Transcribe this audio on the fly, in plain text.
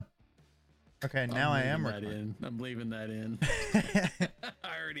Okay, now I am recording. I'm leaving that in. I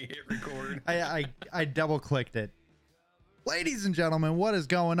already hit record. I double clicked it. Ladies and gentlemen, what is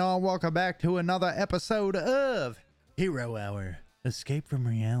going on? Welcome back to another episode of Hero Hour: Escape from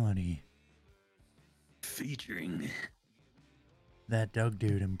Reality. Featuring that Doug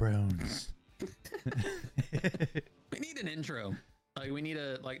dude and Brones. We need an intro. Like we need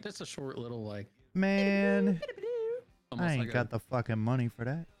just a short little Man, I ain't like got the fucking money for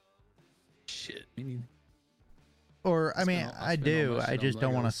that. Shit. We need. Or I mean, I do. I just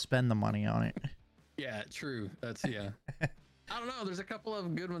don't want to spend the money on it. Yeah, true. That's I don't know. There's a couple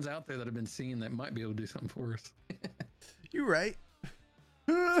of good ones out there that I've been seeing that might be able to do something for us. You're right.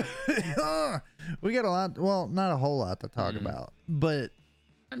 We got a lot. Well, not a whole lot to talk about, but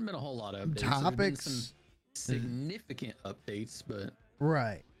hasn't been a whole lot of updates. Topics. There's been some significant updates, but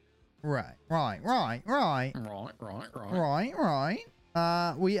right. We've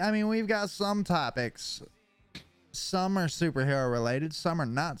got some topics. Some are superhero related, some are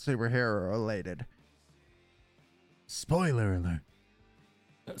not superhero related. Spoiler alert.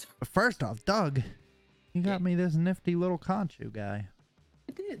 But first off, Doug, you got me this nifty little conchu guy.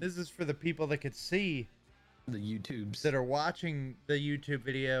 I did. This is for the people that could see, the YouTubes that are watching the YouTube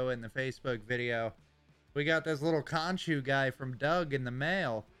video and the Facebook video. We got this little conchu guy from Doug in the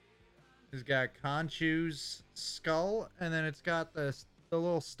mail. He's got Conchu's skull, and then it's got the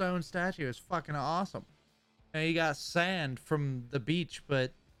little stone statue. It's fucking awesome. And he got sand from the beach,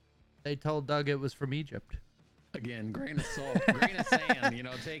 but they told Doug it was from Egypt. Again, grain of salt, grain of sand. You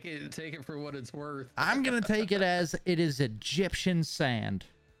know, take it for what it's worth. I'm gonna take it as it is Egyptian sand.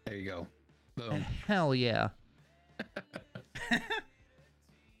 There you go. Boom. Hell yeah.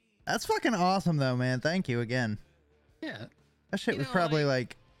 That's fucking awesome, though, man. Thank you again. Yeah. That shit was probably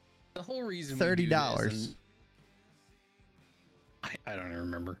like the whole reason $30. I don't even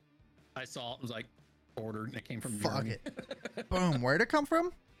remember. I saw it was like ordered and it came from Fuck Germany. it. Boom. Where'd it come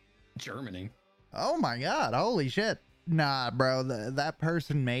from? Germany. Oh my god. Holy shit. Nah, bro. That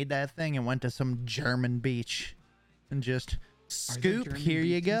person made that thing and went to some German beach and just scoop. Here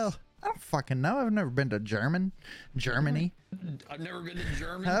you go. I don't fucking know. I've never been to Germany. I've never been to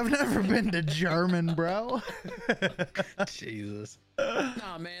Germany. I've never been to German, bro. Jesus.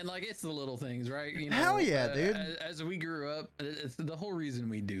 Nah, man, like it's the little things, right? You know, hell yeah, dude. As we grew up, it's the whole reason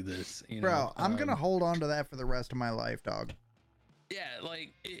we do this. You know? Bro, I'm gonna hold on to that for the rest of my life, dog. Yeah,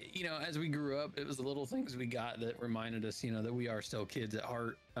 as we grew up, it was the little things we got that reminded us, that we are still kids at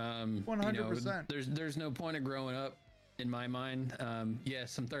heart. 100%. There's no point of growing up. In my mind,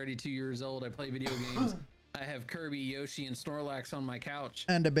 yes, I'm 32 years old. I play video games. I have Kirby, Yoshi, and Snorlax on my couch,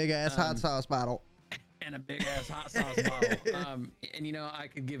 and a big ass hot sauce bottle. And a big ass hot sauce bottle. And I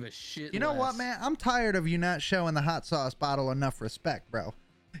could give a shit. You know what, man? I'm tired of you not showing the hot sauce bottle enough respect, bro.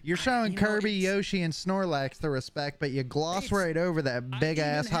 You're showing Kirby, Yoshi, and Snorlax the respect, but you gloss right over that big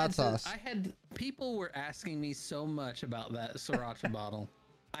ass hot sauce. People were asking me so much about that sriracha bottle.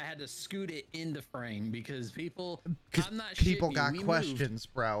 I had to scoot it into frame because I'm not people shitting got you. questions,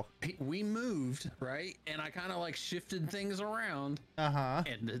 bro. We moved, right? And I kind of shifted things around.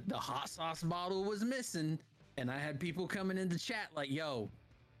 And the hot sauce bottle was missing. And I had people coming into chat like, yo,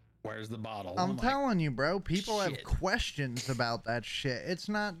 where's the bottle? I'm telling you, bro, people have questions about that shit. It's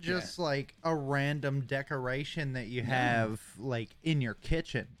not just like a random decoration that you have like in your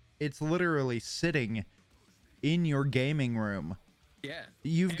kitchen. It's literally sitting in your gaming room. Yeah,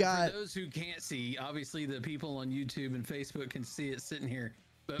 you've got for those who can't see. Obviously, the people on YouTube and Facebook can see it sitting here.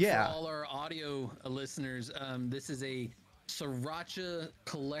 But for all our audio listeners, this is a sriracha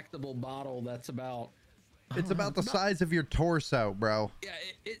collectible bottle that's about. It's about the size of your torso, bro. Yeah,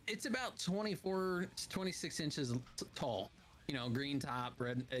 it's about 26 inches tall. Green top,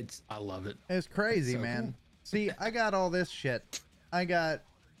 red. I love it. It's crazy, man. Cool. See, I got all this shit. I got.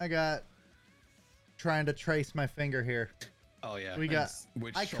 Trying to trace my finger here. Oh yeah, we got.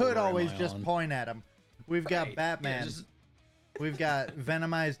 I could always just point at him. We've got Batman. We've got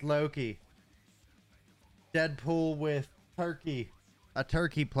Venomized Loki. Deadpool with turkey, a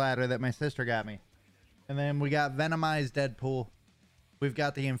turkey platter that my sister got me, and then we got Venomized Deadpool. We've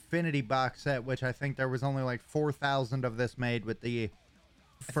got the Infinity box set, which I think there was only like 4,000 of this made with the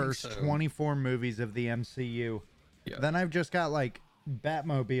first 24 movies of the MCU. Yeah. Then I've just got like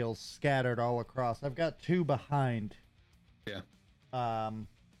Batmobiles scattered all across. I've got two behind. Yeah.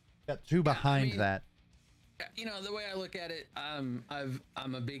 Got two behind that. The way I look at it, I'm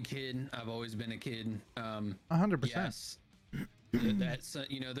a big kid. I've always been a kid. 100%. Yes. That's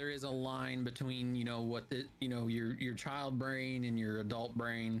there is a line between what your child brain and your adult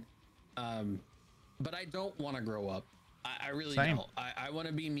brain. But I don't want to grow up. I really Same. don't. I want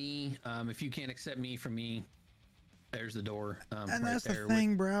to be me. If you can't accept me for me, there's the door. And right that's there the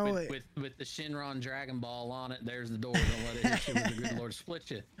thing, bro. With the Shinron Dragon Ball on it, there's the door. Don't let it hit you with the good Lord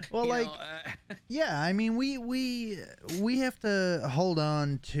split you. Well, you like, know, yeah, I mean, we have to hold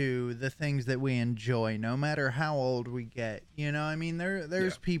on to the things that we enjoy, no matter how old we get. You know, I mean,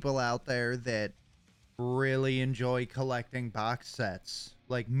 there's people out there that really enjoy collecting box sets,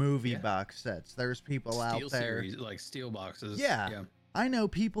 like movie box sets. There's people Steel out there, series, like steel boxes. yeah. I know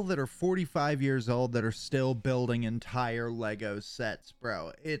people that are 45 years old that are still building entire Lego sets,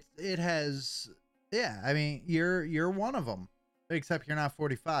 bro. It has, yeah. I mean, you're one of them, except you're not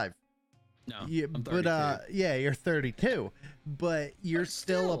 45. No, Yeah, I'm but 32. yeah, you're 32, but you're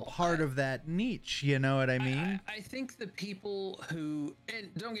still a part of that niche. You know what I mean? I think the people who,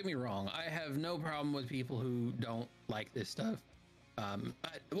 and don't get me wrong, I have no problem with people who don't like this stuff,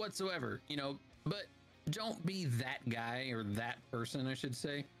 whatsoever. You know, but don't be that guy or that person, I should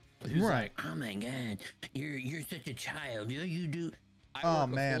say, who's like, oh my god, you're such a child. You do. I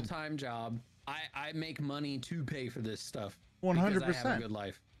work a full-time job. I make money to pay for this stuff. 100%. Because I have a good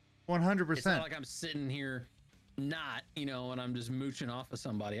life. 100%. It's not like I'm sitting here, not, you know, and I'm just mooching off of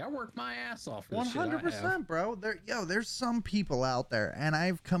somebody. I work my ass off for this 100%, bro. There's some people out there, and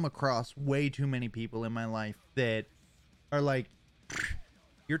I've come across way too many people in my life that are like,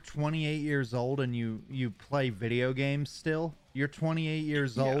 you're 28 years old and you play video games still. You're 28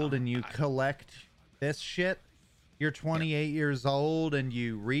 years old and you collect this shit. You're 28 years old and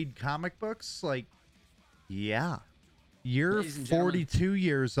you read comic books. Like, yeah. You're 42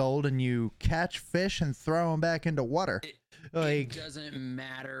 years old and you catch fish and throw them back into water. It doesn't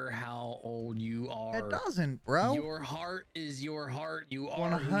matter how old you are. It doesn't, bro. Your heart is your heart. You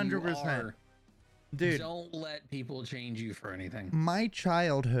are 100%. Dude, don't let people change you for anything. My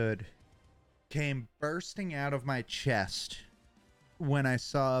childhood came bursting out of my chest when I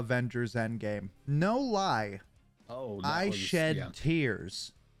saw Avengers Endgame. No lie. I shed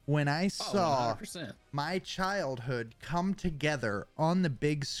tears when I saw 100%. my childhood come together on the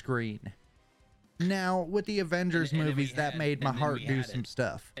big screen. Now, with the Avengers movies, that made my heart do some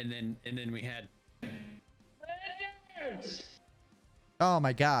stuff. And then we had Oh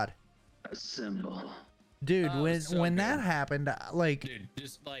my god. Assemble. Dude, when that happened, like, dude,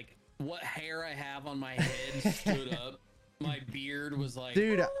 just like what hair I have on my head stood up. My beard was like,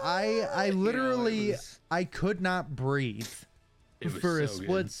 dude, I literally I could not breathe for a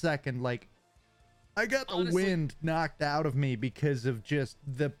split second. Like, I got the wind knocked out of me because of just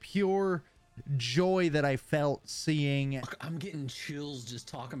the pure joy that I felt seeing. I'm getting chills just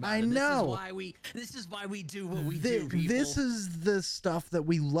talking about it. I know. This is why we do what we do, people. This is the stuff that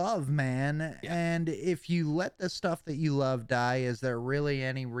we love, man. Yeah. And if you let the stuff that you love die, is there really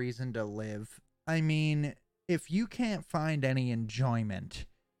any reason to live? I mean, if you can't find any enjoyment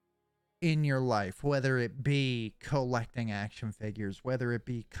in your life, whether it be collecting action figures, whether it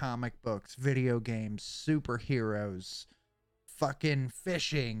be comic books, video games, superheroes, fucking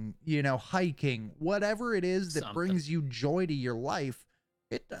fishing, you know, hiking, whatever it is that brings you joy to your life,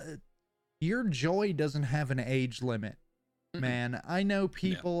 your joy doesn't have an age limit, man. I know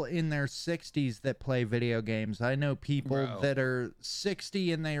people in their 60s that play video games. I know people that are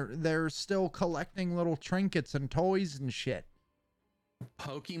 60 and they're still collecting little trinkets and toys and shit.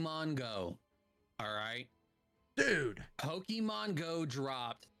 Pokemon Go, all right, dude. Pokemon Go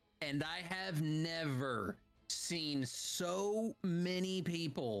dropped, and I have never seen so many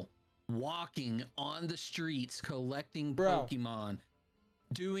people walking on the streets collecting Pokemon,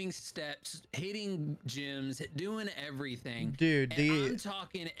 doing steps, hitting gyms, doing everything, dude. And I'm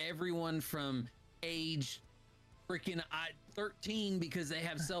talking everyone from age freaking 13, because they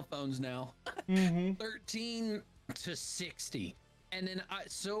have cell phones now. 13 to 60. And then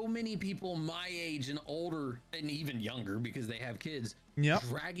so many people my age and older, and even younger because they have kids,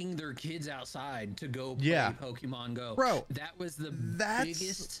 dragging their kids outside to go play Pokemon Go. Bro, that was the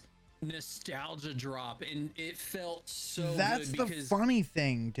biggest nostalgia drop, and it felt so good. That's the funny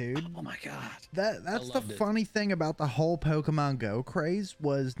thing, dude. Oh my god. That's the funny thing about the whole Pokemon Go craze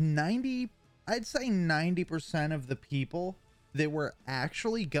was I'd say 90% of the people that were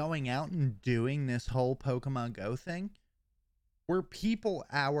actually going out and doing this whole Pokemon Go thing were people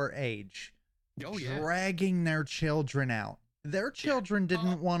our age, dragging their children out. Their children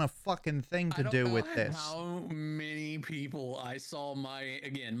didn't want a fucking thing to do with this. How many people I saw my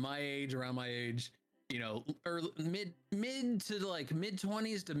age, around my age, you know, mid to like mid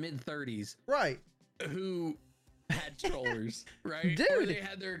 20s to mid 30s, right? Who had strollers, right? Dude. Or they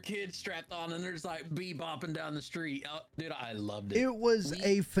had their kids strapped on and they're just like bopping down the street. Oh, dude, I loved it. It was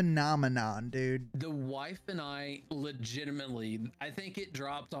a phenomenon, dude. The wife and I legitimately, I think it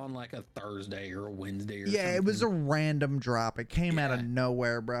dropped on like a Thursday or a Wednesday or something. Yeah, it was a random drop. It came out of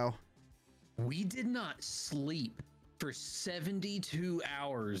nowhere, bro. We did not sleep for 72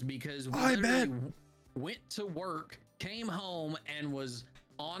 hours because we I bet. went to work, came home, and was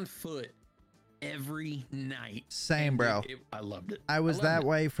on foot every night. Same, bro. I loved it. I was that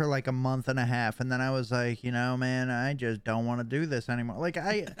way for like a month and a half, and then I was like, you know, man, I just don't want to do this anymore. Like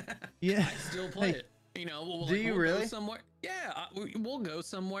yeah. I still play it. You know, do you really? Go somewhere? Yeah, we'll go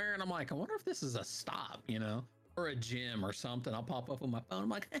somewhere, and I'm like, I wonder if this is a stop, you know, or a gym or something. I'll pop up on my phone. I'm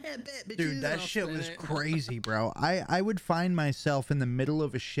like, hey, bet, dude, that shit was crazy, bro. I would find myself in the middle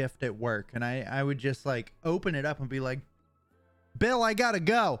of a shift at work, and I would just like open it up and be like, Bill, I gotta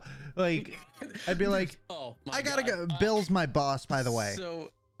go. Like, I'd be like, oh, I gotta go. Bill's my boss, by the way. So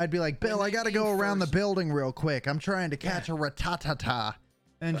I'd be like, Bill, I gotta go around the building real quick. I'm trying to catch a ratatata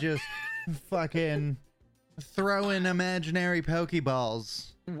and just fucking throw in imaginary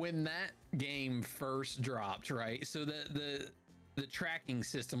Pokeballs. When that game first dropped, right? So the tracking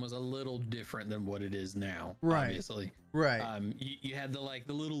system was a little different than what it is now. Right. Obviously. Right. You had the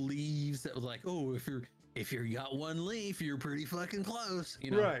little leaves that was like, oh, if you got one leaf, you're pretty fucking close,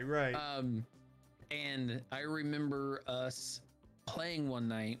 you know? Right. And I remember us playing one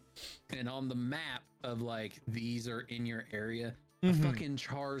night, and on the map of like, these are in your area, a fucking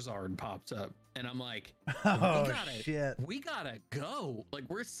Charizard pops up, and I'm like, shit, we gotta go. Like,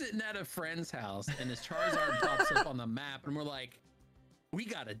 we're sitting at a friend's house, and this Charizard pops up on the map, and we're like, we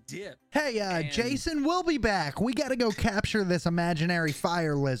gotta dip. Hey, Jason, we'll be back. We gotta go capture this imaginary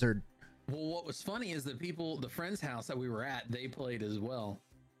fire lizard. Well, what was funny is the friend's house that we were at, they played as well.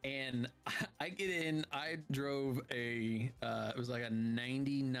 And I get in, I drove it was like a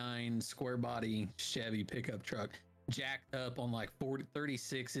 99 square body Chevy pickup truck, jacked up on like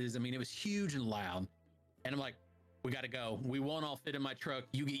 36s. I mean, it was huge and loud. And I'm like, we got to go. We won't all fit in my truck.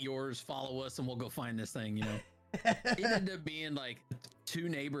 You get yours, follow us, and we'll go find this thing, you know? It ended up being like 2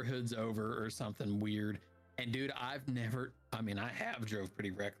 neighborhoods over or something weird. And dude, I have drove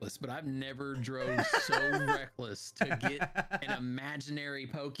pretty reckless, but I've never drove so reckless to get an imaginary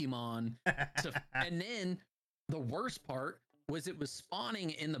Pokemon. And then the worst part was it was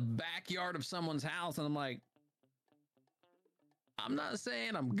spawning in the backyard of someone's house. And I'm like, I'm not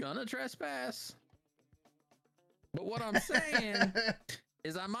saying I'm gonna trespass, but what I'm saying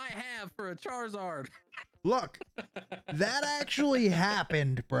is I might have for a Charizard. Look, that actually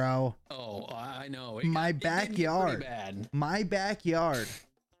happened, bro. Oh, I know. My backyard.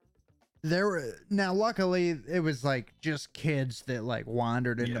 Now, luckily, it was like just kids that like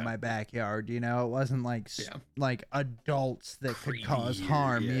wandered into my backyard. You know, it wasn't like like adults that could cause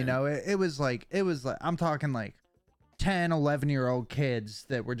harm. You know, it was like I'm talking like 10, 11-year-old kids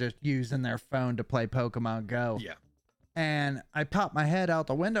that were just using their phone to play Pokemon Go. Yeah. And I popped my head out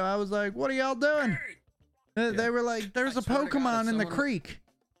the window. I was like, "What are y'all doing?" They were like, "There's a Pokemon in the creek,"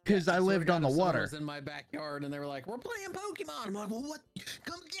 because I lived on the water. Was in my backyard, and they were like, "We're playing Pokemon." I'm like, "Well, what?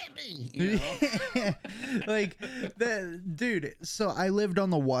 Come get me!" You know? Like, dude. So I lived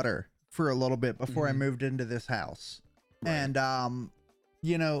on the water for a little bit before I moved into this house, and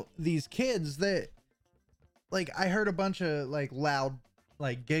you know, these kids that, like, I heard a bunch of like loud,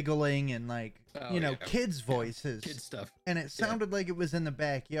 like giggling and like kids' voices, kid stuff, and it sounded like it was in the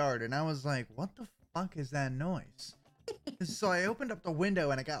backyard, and I was like, "What the fuck is that noise?" So I opened up the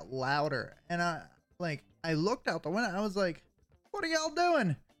window and it got louder, and I looked out the window. I was like, "What are y'all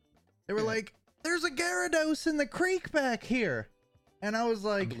doing?" They were like, "There's a Gyarados in the creek back here," and I was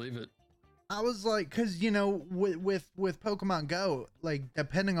like, I believe it. I was like, because you know, with Pokemon Go, like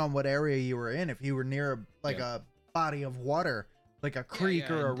depending on what area you were in, if you were near a body of water, like a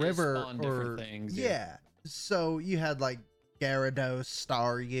creek or a river or things, so you had like Gyarados,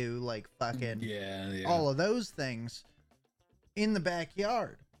 Staryu, like fucking all of those things in the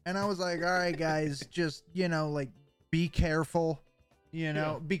backyard. And I was like, all right, guys, just, you know, like, be careful, you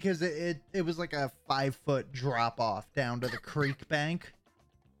know, because it was like a 5-foot drop off down to the creek bank.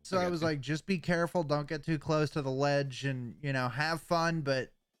 So I was like, just be careful. Don't get too close to the ledge, and, you know, have fun, but,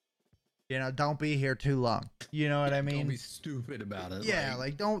 you know, don't be here too long. You know what I mean? Don't be stupid about it. Yeah,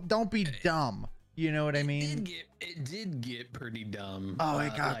 like don't be dumb. You know what I mean? It did get pretty dumb. Oh,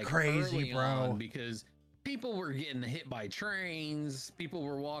 it got crazy, bro. Because people were getting hit by trains. People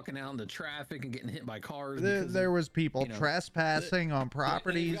were walking out into traffic and getting hit by cars. There was people trespassing on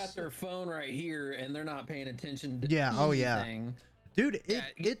properties. They got their phone right here, and they're not paying attention to anything. Dude,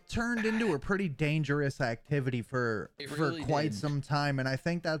 it turned into a pretty dangerous activity for really quite did. some time, and I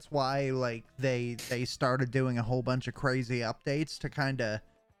think that's why like they started doing a whole bunch of crazy updates to kind of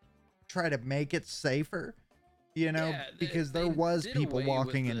try to make it safer, you know, because there was people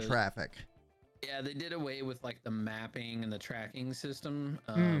walking in traffic. Yeah, they did away with like the mapping and the tracking system,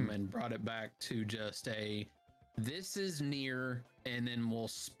 and brought it back to just this is near, and then we'll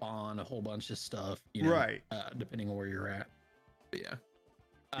spawn a whole bunch of stuff, you know, right? Depending on where you're at. But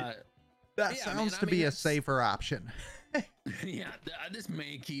yeah. That sounds to be a safer option. Yeah, this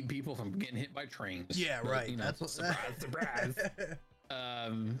may keep people from getting hit by trains. Yeah, but, right. You know, That's what, surprise.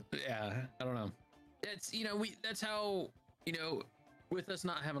 Yeah, I don't know. It's, you know, that's how, you know, with us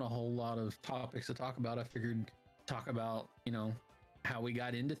not having a whole lot of topics to talk about, I figured talk about, you know, how we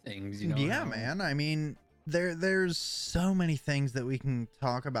got into things, you know. Yeah, man. I mean, there's so many things that we can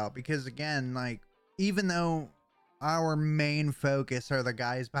talk about because again, like, even though our main focus are the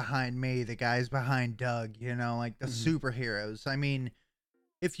guys behind me, the guys behind Doug, you know, like the superheroes. I mean,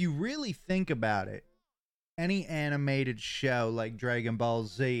 if you really think about it, any animated show like Dragon Ball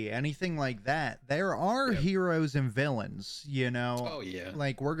Z, anything like that, there are heroes and villains, you know? Oh, yeah.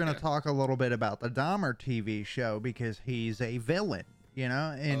 Like, we're going to talk a little bit about the Dahmer TV show because he's a villain, you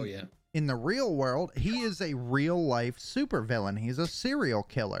know? And in the real world, he is a real life supervillain. He's a serial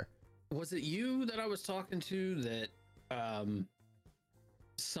killer. Was it you that I was talking to that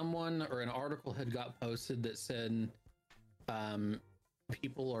someone or an article had got posted that said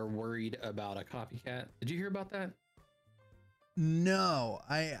people are worried about a copycat? Did you hear about that? No,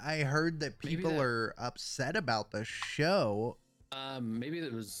 I heard that people are upset about the show. Maybe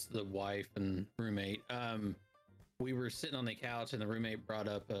it was the wife and roommate. We were sitting on the couch and the roommate brought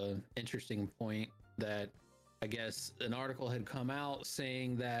up a interesting point that I guess an article had come out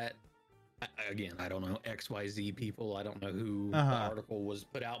saying that, again, I don't know, XYZ people. I don't know who the article was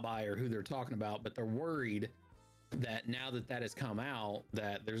put out by or who they're talking about, but they're worried that now that has come out,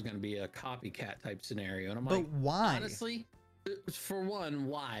 that there's going to be a copycat type scenario. And I'm like, why? Honestly, for one,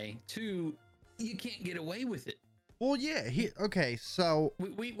 why? Two, you can't get away with it. Well, yeah. Okay, so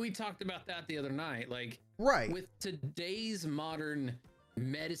we talked about that the other night. Like, with today's modern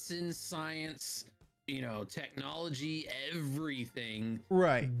medicine, science, you know, technology, everything.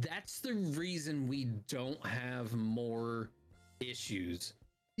 Right. That's the reason we don't have more issues.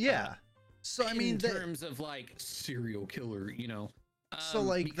 Yeah. So I mean, in terms of like serial killer, you know. So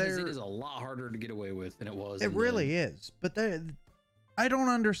like, because it is a lot harder to get away with than it was. It really is. But I don't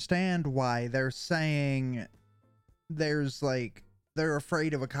understand why they're saying they're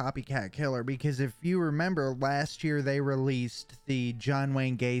afraid of a copycat killer, because if you remember last year they released the John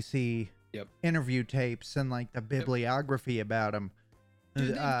Wayne Gacy interview tapes and like the bibliography about him.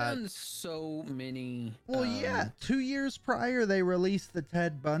 Dude, they've done so many. Well, 2 years prior they released the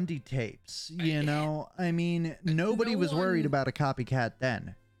Ted Bundy tapes. You know, I mean, nobody was worried about a copycat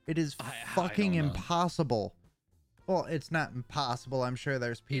then. It is fucking impossible. Well, it's not impossible. I'm sure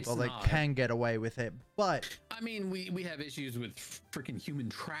there's people that can get away with it, but I mean, we have issues with freaking human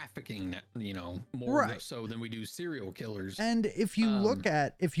trafficking, you know, more so than we do serial killers. And if you look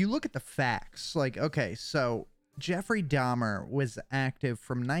at the facts, like, okay, so Jeffrey Dahmer was active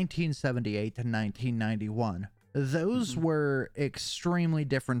from 1978 to 1991. Those were extremely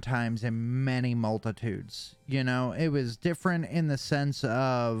different times in many multitudes. You know, it was different in the sense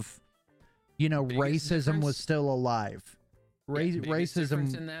of, you know, racism was still alive.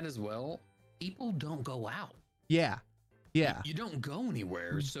 Racism in that as well. People don't go out. Yeah. Yeah. You don't go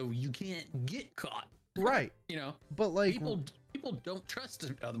anywhere, so you can't get caught. Right. You know, but like people don't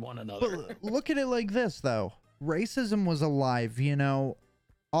trust one another. But look at it like this, though. Racism was alive, you know.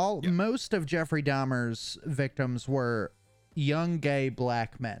 Most of Jeffrey Dahmer's victims were young gay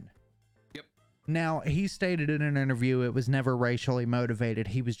black men. Yep. Now, he stated in an interview it was never racially motivated.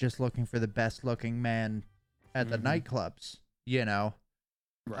 He was just looking for the best looking man at the nightclubs, you know.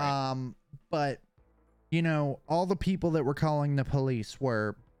 Right. But you know, all the people that were calling the police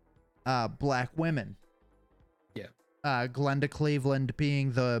were black women. Glenda Cleveland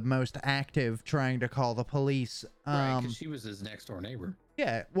being the most active, trying to call the police. Right, because she was his next door neighbor.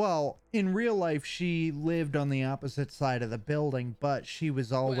 Yeah, well, in real life, she lived on the opposite side of the building, but she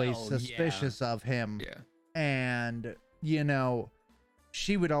was always suspicious of him. Yeah. And, you know,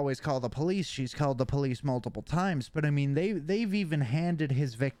 she would always call the police. She's called the police multiple times, but I mean, they've even handed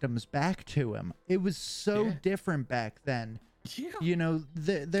his victims back to him. It was so different back then. Yeah. You know,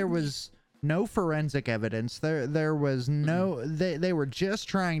 there was no forensic evidence. There was no. They were just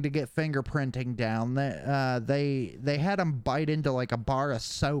trying to get fingerprinting down. They had him bite into like a bar of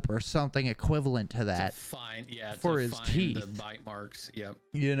soap or something equivalent to that. For his teeth. The bite marks. Yep.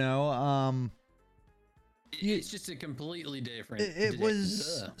 You know, it's just a completely different. It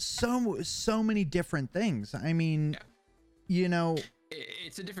was so many different things. I mean, you know,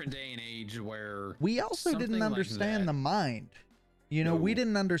 it's a different day and age where we also didn't understand the mind. You know, we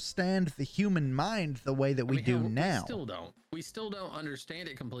didn't understand the human mind the way that we do now. We still don't understand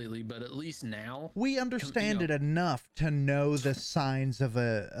it completely, but at least now we understand it enough to know the signs of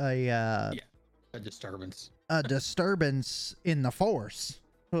a disturbance. A disturbance in the force.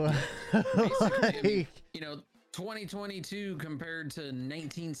 Basically, 2022 compared to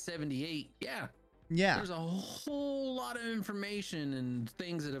 1978. Yeah. There's a whole lot of information and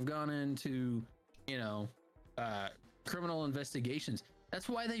things that have gone into, criminal investigations. That's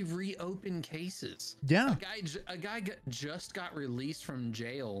why they reopen cases. Yeah. A guy just got released from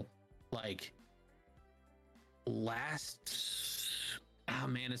jail like it's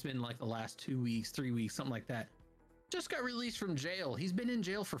been like the last 2 weeks, 3 weeks, something like that. Just got released from jail. He's been in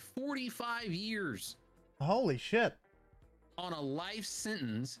jail for 45 years. Holy shit. On a life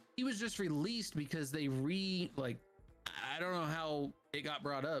sentence. He was just released because I don't know how it got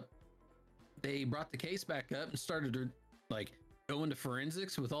brought up. They brought the case back up and started to go into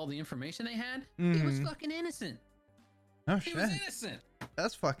forensics with all the information they had. He was fucking innocent. Oh shit. He was innocent.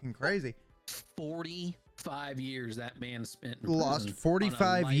 That's fucking crazy. 45 years that man spent in lost prison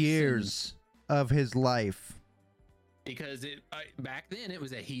 45 years of his life. Because back then it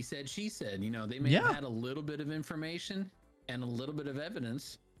was a he said, she said. They may have had a little bit of information and a little bit of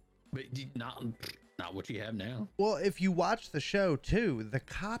evidence, but not what you have now. Well, if you watch the show too, the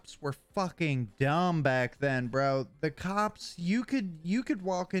cops were fucking dumb back then, bro. The cops, you could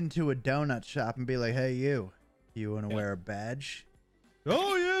walk into a donut shop and be like, "Hey, you want to wear a badge?"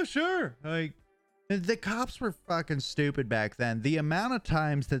 Oh yeah, sure. Like, the cops were fucking stupid back then. The amount of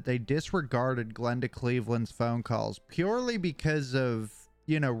times that they disregarded Glenda Cleveland's phone calls purely because of,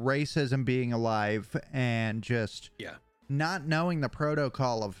 racism being alive and just not knowing the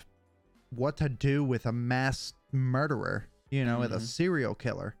protocol of what to do with a mass murderer, with a serial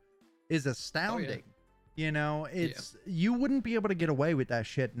killer is astounding. You wouldn't be able to get away with that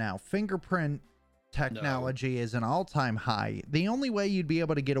shit now. Fingerprint technology is an all-time high. The only way you'd be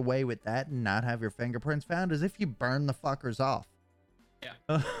able to get away with that and not have your fingerprints found is if you burn the fuckers off. Yeah,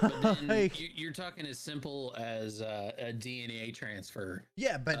 but then you're talking as simple as a DNA transfer.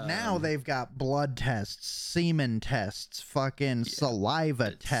 Yeah, but now they've got blood tests, semen tests, fucking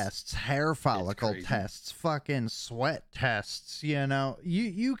saliva tests, hair follicle tests, fucking sweat tests.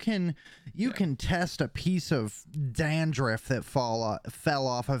 You can test a piece of dandruff that fell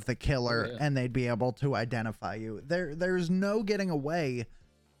off of the killer, and they'd be able to identify you. There's no getting away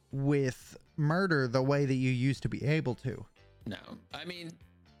with murder the way that you used to be able to. No, I mean,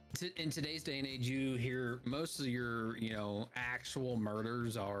 in today's day and age, you hear most of your, actual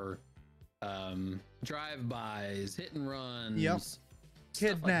murders are drive-bys, hit and runs,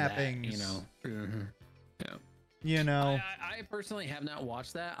 kidnappings. I personally have not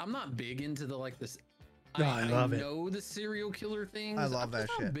watched that. I'm not big into this. I love it. I know the serial killer things. I love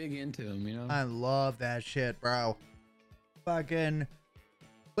that shit. I'm big into them. I love that shit, bro. Fucking.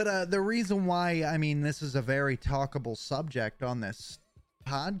 But the reason why, this is a very talkable subject on this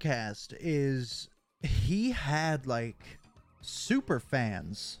podcast is he had super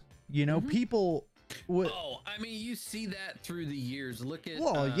fans, people would. You see that through the years. Look at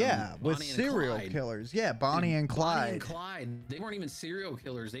with serial killers. Yeah, Bonnie and Clyde. Bonnie and Clyde. They weren't even serial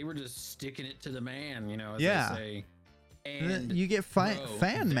killers. They were just sticking it to the man, as they say. And you get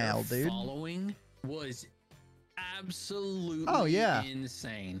fan mail, dude. Following was absolutely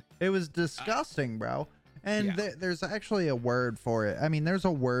insane. It was disgusting, bro. And there's actually a word for it. There's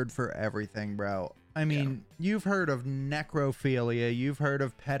a word for everything, bro. You've heard of necrophilia, you've heard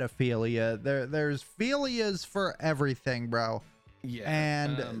of pedophilia. There's philias for everything, bro. Yeah.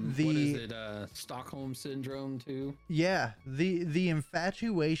 And what is it, Stockholm syndrome too? Yeah, the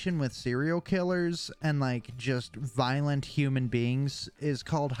infatuation with serial killers and just violent human beings is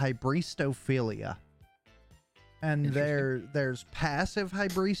called hybristophilia. And there's passive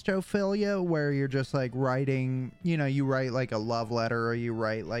hybristophilia, where you're just writing, you write a love letter, or you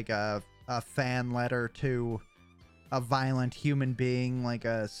write a fan letter to a violent human being, like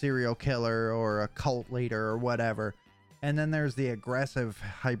a serial killer or a cult leader or whatever. And then there's the aggressive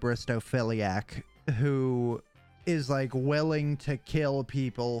hybristophiliac, who is willing to kill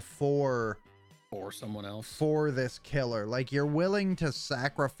people for or someone else for this killer. Like, you're willing to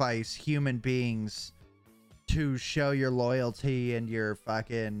sacrifice human beings to show your loyalty and your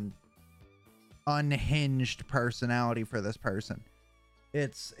fucking unhinged personality for this person.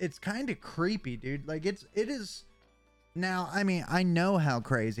 It's kind of creepy, dude. Like, it is. Now, I mean, I know how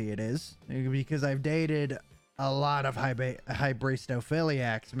crazy it is because I've dated a lot of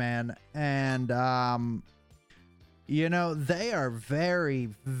hybristophiliacs, man, and you know, they are very,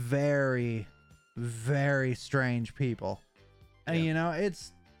 very, very strange people. And you know,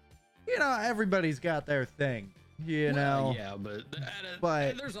 it's, you know, everybody's got their thing, you know. Yeah, but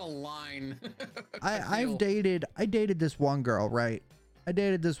there's a line. I dated this one girl, right? I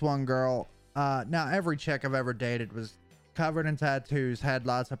dated this one girl. Now every chick I've ever dated was covered in tattoos, had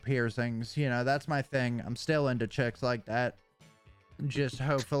lots of piercings. You know, that's my thing. I'm still into chicks like that. Just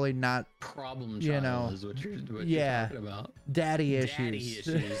hopefully not problem child, you know, is what you're talking about. Daddy issues.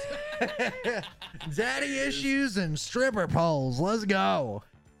 Daddy issues and stripper poles. Let's go.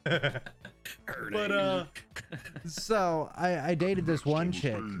 But so I dated this one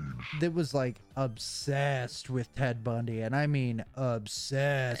chick that was like obsessed with Ted Bundy, and I mean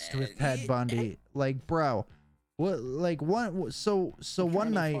obsessed with Ted Bundy. Like, bro, what? Like one? So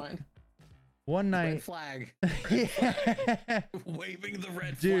one night. Red flag. Red flag. Waving the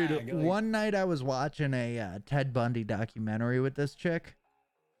red flag. Dude, like, one night I was watching a Ted Bundy documentary with this chick,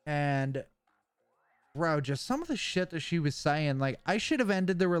 and bro, just some of the shit that she was saying, like, I should have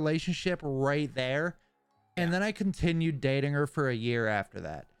ended the relationship right there, and then I continued dating her for a year after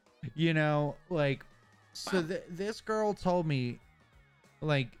that. You know, like, so this girl told me,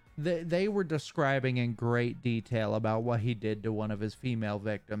 like, they were describing in great detail about what he did to one of his female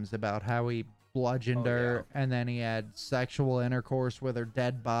victims, about how he bludgeoned her, and then he had sexual intercourse with her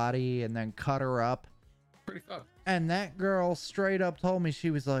dead body and then cut her up. Pretty fucked. And that girl straight up told me,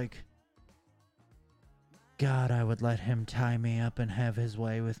 she was like, God, I would let him tie me up and have his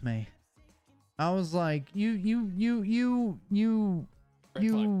way with me. I was like, you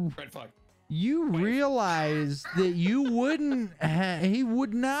Red flag. You realize that you wouldn't he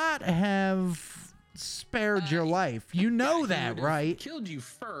would not have spared your life. You know that, right? Killed you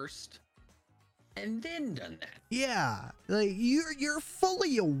first and then done that. Yeah. Like, you're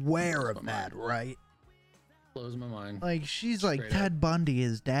fully aware of that, right? Blows my mind. Like, she's like, Ted Bundy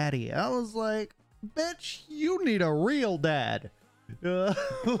is daddy. I was like, bitch, you need a real dad.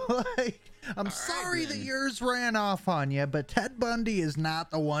 Like, I'm sorry that yours ran off on you, but Ted Bundy is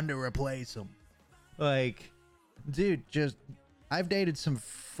not the one to replace him. Like, dude, I've dated some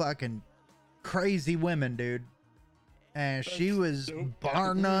fucking crazy women, dude, and she was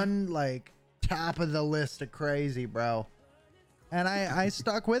bar none, like, top of the list of crazy, bro. And I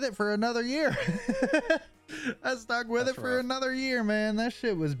stuck with it for another year. I stuck with it for another year, man. That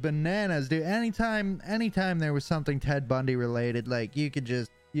shit was bananas, dude. Anytime there was something Ted Bundy related, like, you could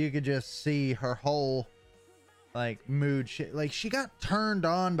just see her whole, like, mood shit. Like, she got turned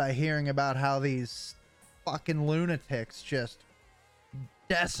on by hearing about how these fucking lunatics just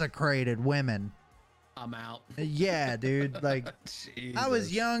desecrated women. I'm out. Yeah, dude. Like, I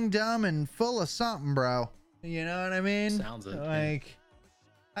was young, dumb, and full of something, bro. You know what I mean? Sounds it. Like,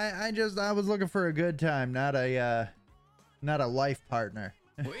 I was looking for a good time, not a life partner.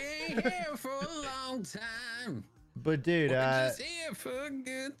 We ain't here for a long time. But dude, we're just here for a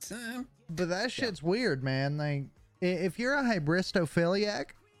good time. But that shit's weird, man. Like, if you're a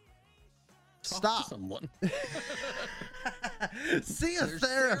hybristophiliac, stop. Someone. See a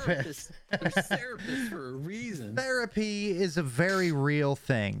therapist. There's therapists for a reason. Therapy is a very real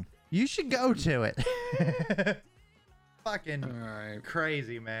thing. You should go to it. Fucking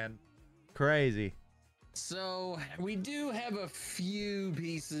crazy, man. Crazy. So we do have a few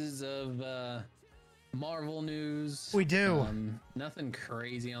pieces of Marvel news. We do. Nothing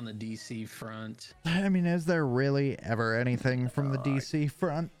crazy on the DC front. I mean, is there really ever anything from the DC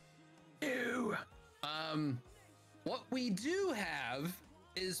front? Ew. What we do have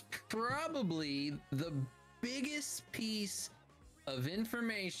is probably the biggest piece of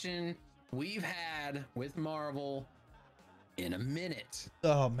information we've had with Marvel in a minute.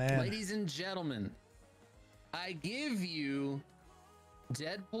 Oh, man. Ladies and gentlemen, I give you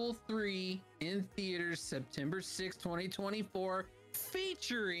Deadpool 3 in theaters September 6, 2024,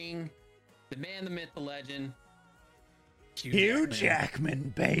 featuring the man, the myth, the legend, Hugh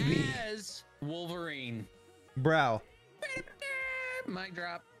Jackman, baby. As Wolverine. Bro. Mic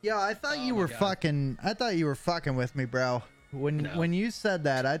drop. Yo, I thought you were fucking with me, bro. When you said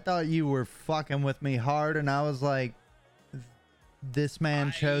that, I thought you were fucking with me hard, and I was like, this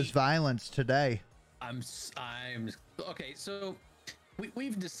man chose violence today. I'm okay. So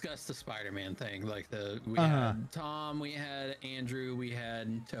we've discussed the Spider-Man thing, like we had Tom, we had Andrew, we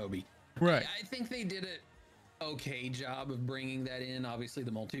had Toby. Right. I think they did an okay job of bringing that in. Obviously,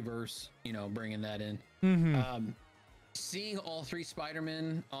 the multiverse, bringing that in. Seeing all three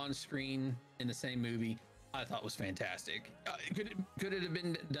Spider-Men on screen in the same movie, I thought was fantastic. Could it have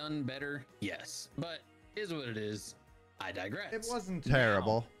been done better? Yes, but is what it is. I digress. It wasn't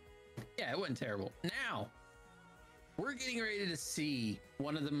terrible. Yeah, it wasn't terrible. Now, we're getting ready to see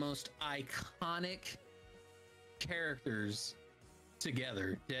one of the most iconic characters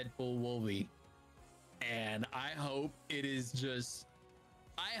together, Deadpool Wolverine. And I hope it is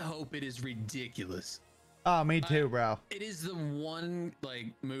ridiculous. Oh, me too, bro. It is the one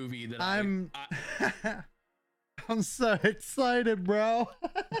movie that I'm so excited, bro.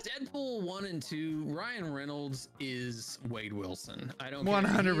 Deadpool 1 and 2, Ryan Reynolds is Wade Wilson. I don't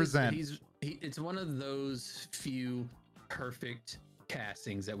 100%. It's one of those few perfect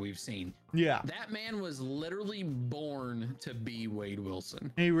castings that we've seen. Yeah. That man was literally born to be Wade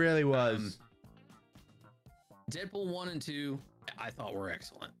Wilson. He really was. Deadpool 1 and 2, I thought were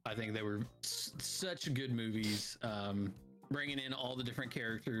excellent. I think they were such good movies. Bringing in all the different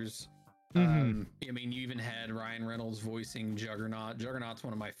characters. I mean, you even had Ryan Reynolds voicing Juggernaut. Juggernaut's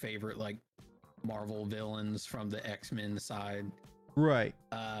one of my favorite Marvel villains from the X-Men side. Right.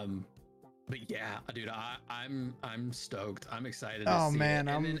 But yeah, dude, I'm stoked. I'm excited. Oh to see man,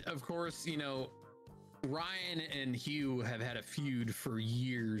 it. And then of course, Ryan and Hugh have had a feud for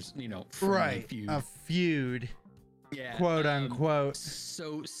years. Right. A feud. Yeah, quote unquote.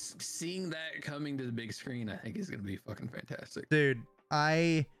 So seeing that coming to the big screen, I think is going to be fucking fantastic, dude.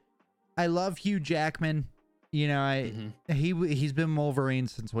 I love Hugh Jackman. He's been Wolverine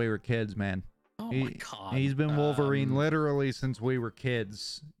since we were kids, man. Oh my god, he's been Wolverine literally since we were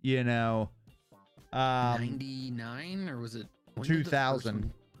kids. 99 or was it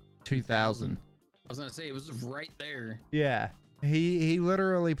 2000? 2000. I was gonna say it was right there. Yeah. He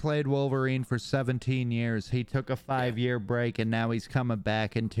literally played Wolverine for 17 years. He took a 5-year break and now he's coming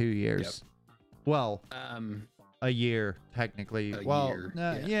back in 2 years. Yep. Well, a year technically. A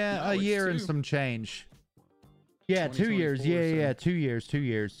year and some change. Yeah, 2 years. Yeah, 2 years. 2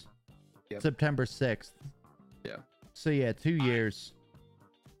 years. Yep. September 6th. Yeah. So yeah, 2 years.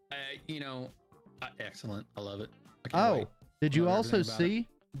 Excellent. I love it. Oh, did you also see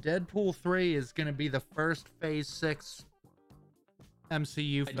Deadpool 3 is going to be the first Phase 6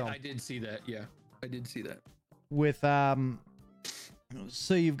 MCU film? I did see that. Yeah, I did see that. With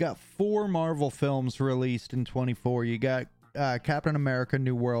so you've got 4 Marvel films released in 24. You got Captain America: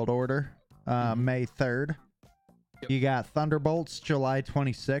 New World Order, May 3rd. Yep. You got Thunderbolts, July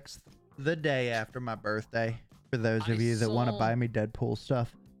 26th, the day after my birthday. For those of you that want to buy me Deadpool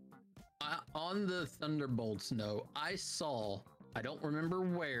stuff. On the Thunderbolts note, I don't remember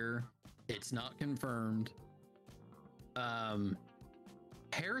where, it's not confirmed.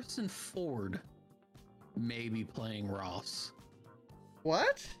 Harrison Ford may be playing Ross.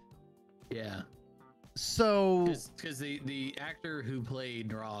 What? Yeah. So because the actor who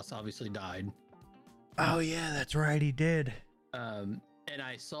played Ross obviously died. Oh yeah, that's right, he did. And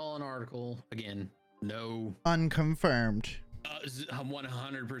I saw an article, again, no unconfirmed.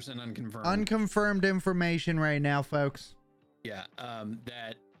 100% unconfirmed. Unconfirmed information right now, folks. Yeah,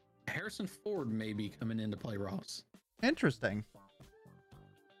 that Harrison Ford may be coming in to play Ross. Interesting.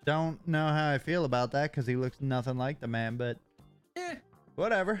 Don't know how I feel about that because he looks nothing like the man, but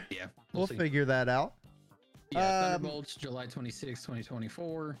whatever. Yeah, we'll figure that out. Yeah, Thunderbolts, July 26,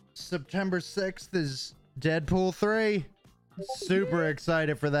 2024. September 6th is Deadpool 3. Super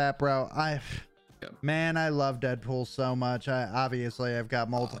excited for that, bro. Man, I love Deadpool so much. I've got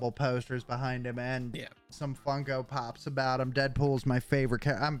multiple posters behind him and some Funko Pops about him. Deadpool's my favorite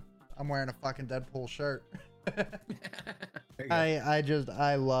character. I'm wearing a fucking Deadpool shirt.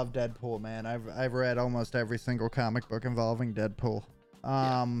 I love Deadpool, man. I've read almost every single comic book involving Deadpool.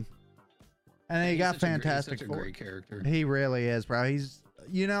 And then you got Fantastic Four. Great character. He really is, bro.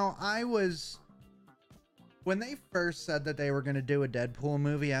 When they first said that they were going to do a Deadpool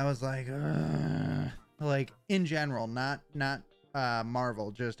movie, I was like, in general, not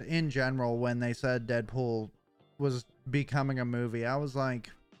Marvel, just in general, when they said Deadpool was becoming a movie, I was like,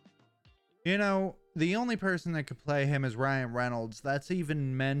 the only person that could play him is Ryan Reynolds. That's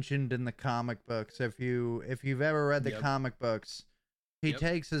even mentioned in the comic books. If you've ever read the comic books, he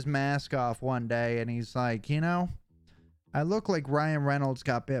takes his mask off one day and he's like, I look like Ryan Reynolds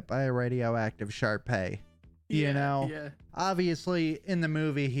got bit by a radioactive Shar-Pei. Obviously in the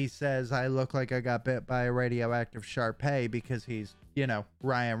movie he says I look like I got bit by a radioactive Shar-Pei because he's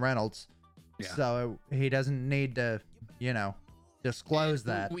Ryan Reynolds, so he doesn't need to disclose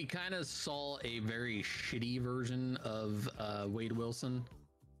that. We kind of saw a very shitty version of Wade Wilson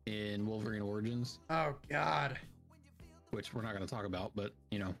in Wolverine Origins. Oh God. Which we're not going to talk about, but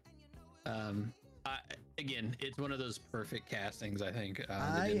again, it's one of those perfect castings. I think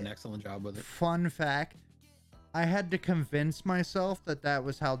they did an excellent job with it. Fun fact: I had to convince myself that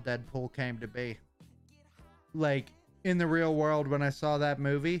was how Deadpool came to be. Like in the real world, when I saw that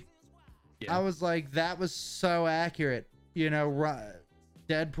movie, I was like, that was so accurate.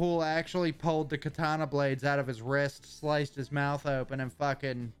 Deadpool actually pulled the katana blades out of his wrist, sliced his mouth open, and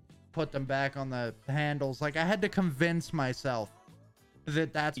fucking put them back on the handles. Like, I had to convince myself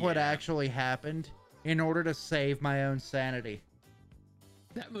that's what actually happened in order to save my own sanity.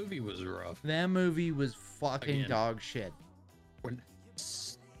 That movie was rough. That movie was fucking dog shit.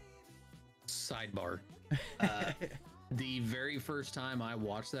 Sidebar. The very first time I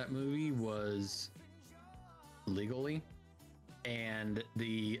watched that movie was legally, and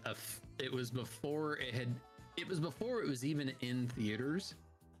it was before it was even in theaters.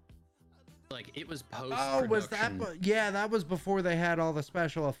 Like, it was post. Oh, was that? Yeah, that was before they had all the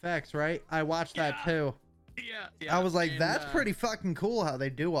special effects, right? I watched that too. Yeah. I was like, that's pretty fucking cool how they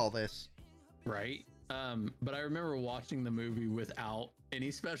do all this. Right. But I remember watching the movie without any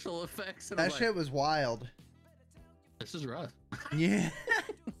special effects. And that shit was wild. This is rough. Yeah.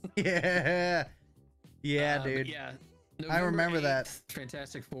 Yeah. Yeah, dude. Yeah. I remember 8th, that.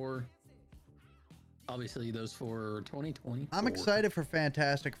 Fantastic Four. Obviously, those for 2020. I'm excited for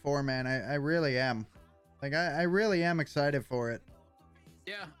Fantastic Four, man. I really am. Like, I really am excited for it.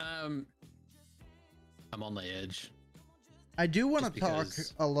 Yeah. I'm on the edge. I do want to talk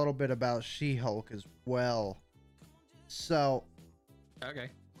a little bit about She-Hulk as well. So. Okay.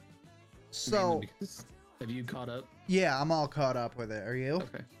 So. Have you caught up? Yeah, I'm all caught up with it. Are you?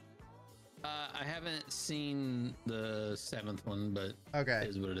 Okay. I haven't seen the 7th one, but okay, it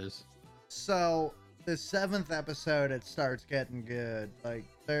is what it is. So the 7th episode, it starts getting good. Like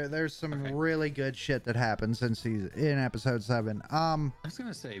there's some really good shit that happens in episode 7. I was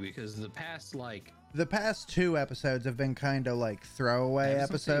gonna say, because the past 2 episodes have been kind of like throwaway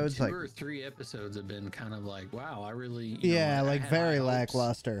episodes. Two or 3 episodes have been kind of like, wow, I really very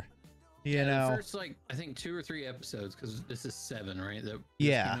lackluster. You know, the first I think 2 or 3 episodes, because this is 7, right? That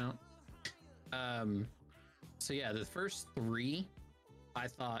came out. So yeah, the first 3, I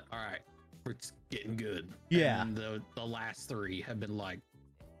thought, all right, we're getting good. Yeah. And the last 3 have been like,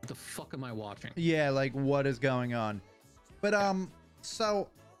 what the fuck am I watching? Yeah, like what is going on? But so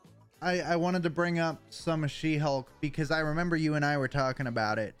I wanted to bring up some of She-Hulk because I remember you and I were talking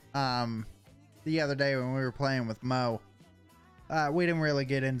about it the other day when we were playing with Mo. We didn't really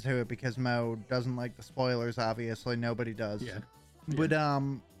get into it because Mo doesn't like the spoilers. Obviously, nobody does. Yeah. But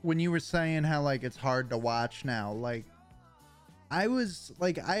when you were saying how like it's hard to watch now, like I was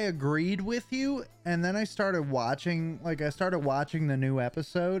like, I agreed with you, and then I started watching the new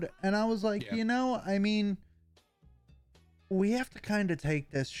episode, and I was like, I mean, we have to kind of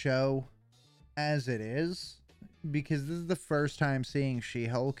take this show as it is, because this is the first time seeing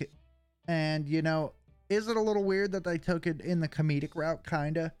She-Hulk, and is it a little weird that they took it in the comedic route,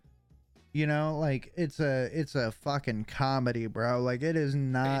 kinda? Like it's a fucking comedy, bro. Like it is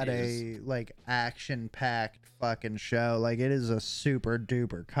not a like action-packed fucking show. Like it is a super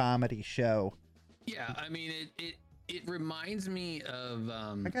duper comedy show. Yeah, I mean it reminds me of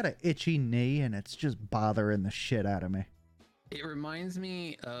I got an itchy knee and it's just bothering the shit out of me. It reminds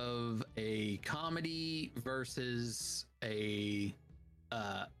me of a comedy versus a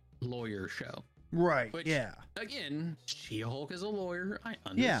lawyer show. Right. Which, yeah. Again, She-Hulk is a lawyer. I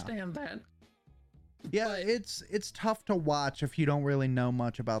understand that. Yeah, but it's tough to watch if you don't really know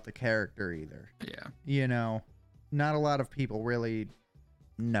much about the character either. Yeah. Not a lot of people really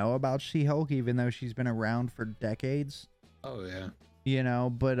know about She-Hulk, even though she's been around for decades. Oh yeah.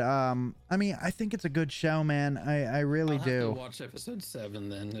 But I mean, I think it's a good show, man. I really do. I'll have to watch episode 7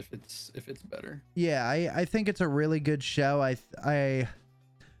 then if it's better. Yeah, I think it's a really good show.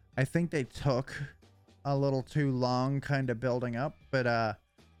 I think they took a little too long kind of building up, but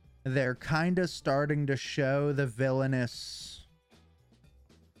they're kind of starting to show the villainous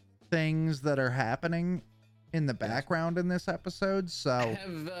things that are happening in the background in this episode. So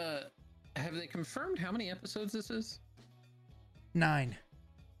have they confirmed how many episodes this is? 9.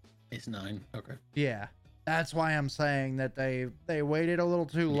 It's 9. Okay. Yeah. That's why I'm saying that they waited a little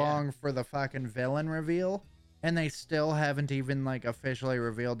too long for the fucking villain reveal. And they still haven't even like officially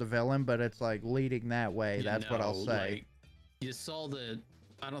revealed the villain, but it's like leading that way. That's what I'll say. Like, you saw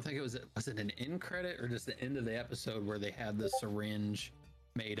I don't think was it an end credit or just the end of the episode where they had the syringe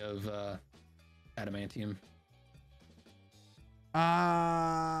made of adamantium?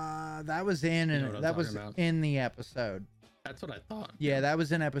 That was in You know what I'm that was talking about. in the episode. That's what I thought. Yeah, that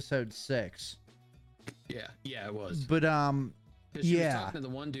was in episode 6. Yeah, it was. But 'Cause she was yeah. talking to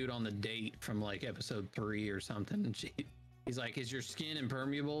the one dude on the date from like episode 3 or something, and he's like, "Is your skin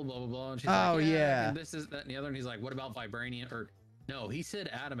impermeable?" Blah blah blah. And she's Oh, like, yeah. And this is that and the other. And he's like, "What about vibranium?" Or no, he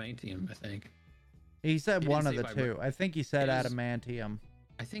said adamantium. I think. He said He one of didn't the say two. I think he said It was- adamantium.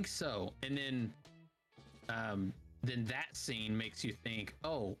 I think so. And then that scene makes you think,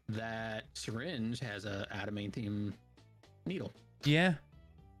 oh, that syringe has a adamantium needle. Yeah.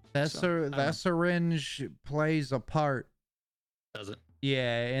 That So, that syringe plays a part. Does it?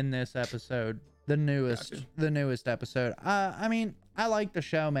 Yeah, in this episode. The newest episode. I mean, I like the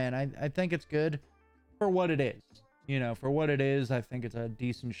show, man. I think it's good for what it is. You know, for what it is, I think it's a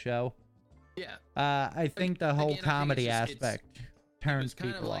decent show. Yeah. I think the whole Again, comedy it's aspect turns It's kind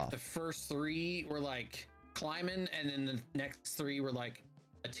of people like off. the first 3 were like climbing, and then the next 3 were like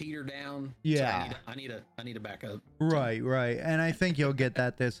a teeter down. Yeah. So I need to back up. Right. And I think you'll get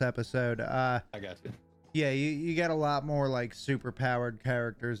that this episode. I got you. Yeah, you get a lot more like super powered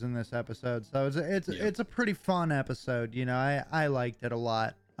characters in this episode, so it's a pretty fun episode. You know, I liked it a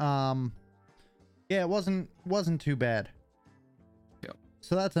lot. Yeah, it wasn't too bad. Yep.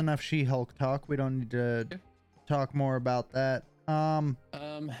 So that's enough She-Hulk talk. We don't need to talk more about that.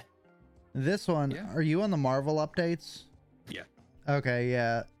 This one, are you on the Marvel updates? Yeah. Okay,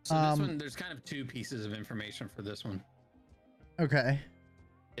 yeah. So this one, there's kind of 2 pieces of information for this one. Okay.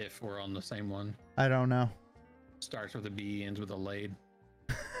 If we're on the same one. I don't know. Starts with a B, ends with a Lade.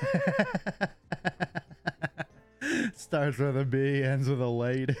 Starts with a B, ends with a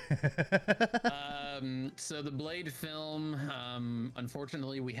Lade. So the Blade film,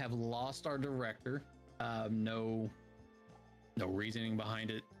 unfortunately, we have lost our director. No reasoning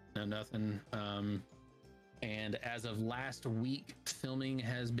behind it. No nothing. And as of last week, filming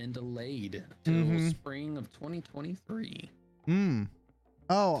has been delayed till spring of 2023.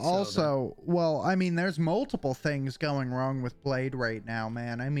 Oh, also, well, I mean, there's multiple things going wrong with Blade right now,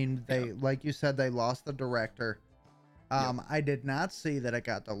 man. I mean, they, like you said, they lost the director. I did not see that it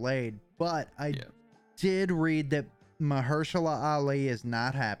got delayed, but I did read that Mahershala Ali is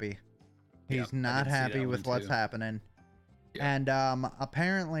not happy. He's not happy with what's happening. And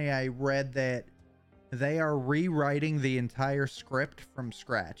apparently I read that they are rewriting the entire script from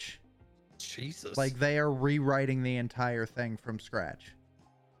scratch. Jesus. Like, they are rewriting the entire thing from scratch.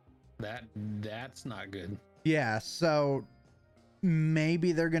 That's not good. Yeah, so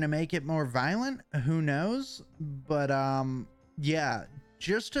maybe they're gonna make it more violent. Who knows? But yeah,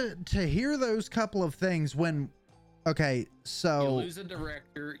 just to hear those couple of things when, okay, so you lose a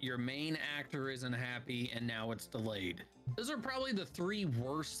director, your main actor isn't happy, and now it's delayed. Those are probably the 3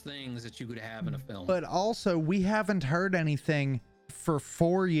 worst things that you could have in a film. But also, we haven't heard anything for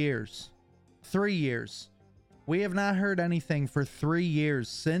 4 years, 3 years. We have not heard anything for 3 years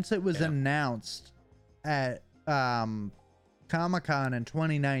since it was announced at Comic-Con in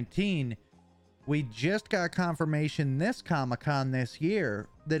 2019. We just got confirmation this Comic-Con this year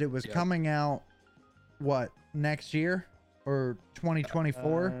that it was coming out, what, next year or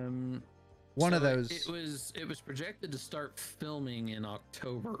 2024? One of those. It was projected to start filming in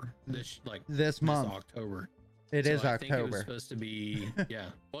October. This month. October. It is I October. think it was supposed to be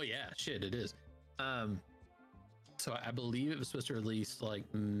Well, yeah, shit, it is. So I believe it was supposed to release like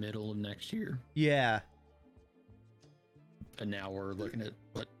middle of next year. Yeah. And now we're looking at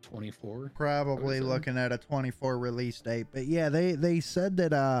what, 24? Probably looking at a 24 release date. But yeah, they said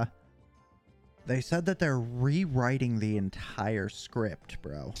that they're rewriting the entire script,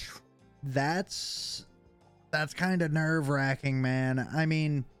 bro. That's kind of nerve-wracking, man. I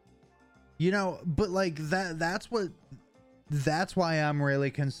mean, you know, but like that's why I'm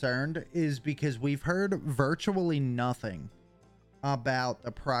really concerned, is because we've heard virtually nothing about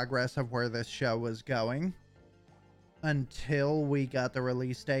the progress of where this show was going until we got the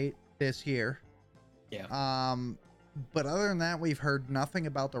release date this year. Yeah. But other than that, we've heard nothing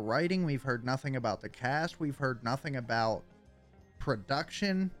about the writing. We've heard nothing about the cast. We've heard nothing about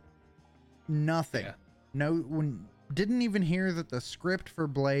production. Nothing. Yeah. Didn't even hear that the script for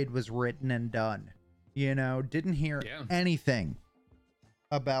Blade was written and done. You know, didn't hear anything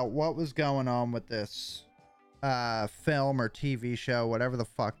about what was going on with this film or TV show, whatever the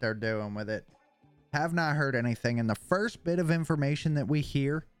fuck they're doing with it. Have not heard anything. And the first bit of information that we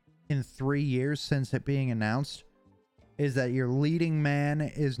hear in 3 years since it being announced is that your leading man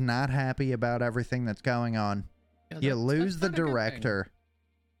is not happy about everything that's going on. Yeah, you lose the director,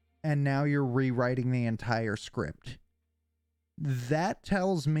 and now you're rewriting the entire script. That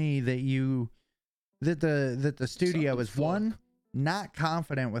tells me that the studio is, one, not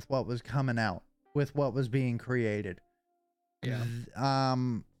confident with what was coming out, with what was being created. Yeah.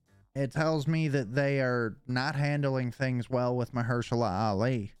 It tells me that they are not handling things well with Mahershala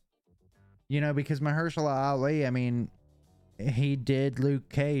Ali. You know, because Mahershala Ali, I mean, he did Luke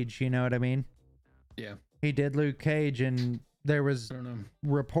Cage, you know what I mean? Yeah. He did Luke Cage, and there was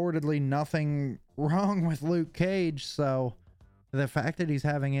reportedly nothing wrong with Luke Cage, so the fact that he's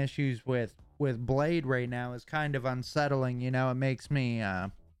having issues with Blade right now is kind of unsettling, you know. It makes me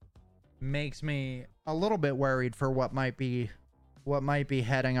a little bit worried for what might be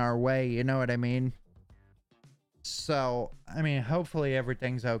heading our way, you know what I mean? So, I mean, hopefully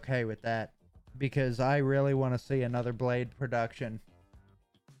everything's okay with that, because I really want to see another Blade production.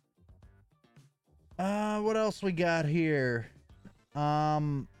 What else we got here?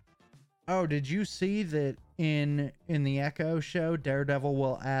 Oh, did you see that in the Echo show, Daredevil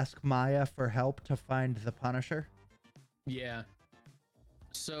will ask Maya for help to find the Punisher? Yeah.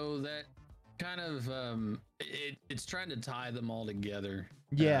 So that kind of it's trying to tie them all together.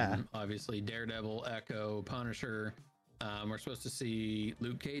 Yeah. Obviously Daredevil, Echo, Punisher. We're supposed to see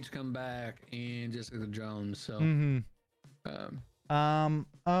Luke Cage come back and Jessica Jones. So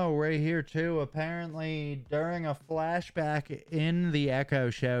oh, right here too. Apparently during a flashback in the Echo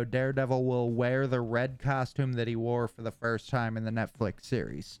show, Daredevil will wear the red costume that he wore for the first time in the Netflix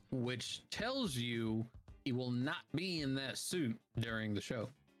series. Which tells you he will not be in that suit during the show.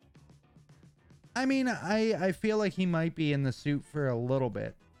 I mean, I feel like he might be in the suit for a little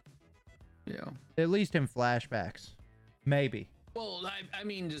bit. Yeah. At least in flashbacks. Maybe. Well, I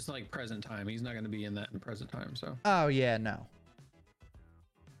mean, just like present time. He's not going to be in that in present time, so. Oh, yeah, no.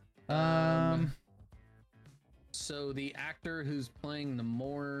 So the actor who's playing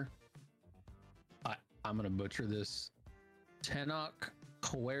Namor, I'm going to butcher this. Tenoch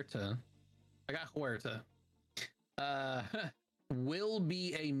Huerta. I got Huerta. Will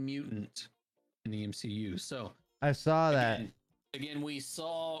be a mutant in the MCU. So I saw that. Again, we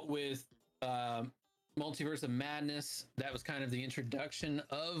saw with Multiverse of Madness, that was kind of the introduction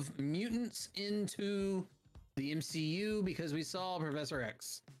of mutants into the MCU because we saw Professor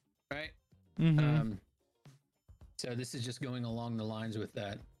X, right? Mm-hmm. So this is just going along the lines with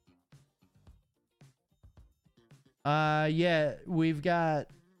that. Yeah, we've got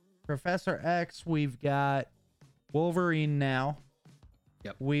Professor X, we've got Wolverine now.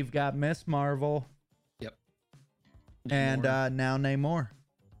 Yep. We've got Miss Marvel. Yep. And now Namor.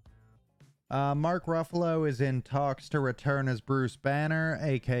 Mark Ruffalo is in talks to return as Bruce Banner,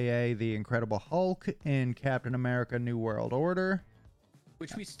 aka the Incredible Hulk, in Captain America: New World Order.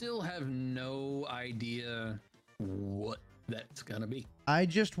 Which we still have no idea what that's gonna be. I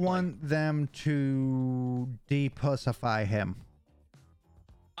just want them to depussify him.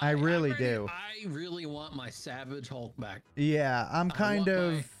 I really do. I really want my Savage Hulk back. Yeah, I'm kind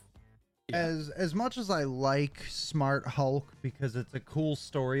of as much as I like Smart Hulk because it's a cool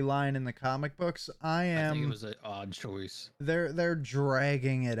storyline in the comic books. I think it was an odd choice. They're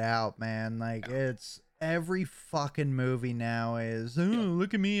dragging it out, man. Like it's every fucking movie now is, oh,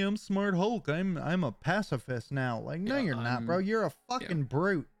 look at me, I'm Smart Hulk. I'm a pacifist now. Like, no, you're not, bro. You're a fucking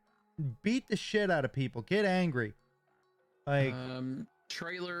brute. Beat the shit out of people. Get angry. Like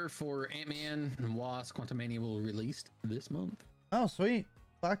trailer for Ant-Man and Wasp: Quantumania will be released this month. Oh, sweet.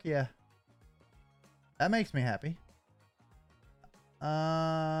 Fuck yeah. That makes me happy.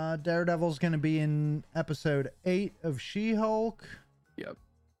 Daredevil's gonna be in episode 8 of She-Hulk. Yep.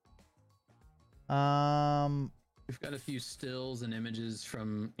 We've got a few stills and images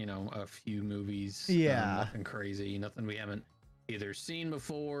from, a few movies. Yeah. Nothing crazy, nothing we haven't either seen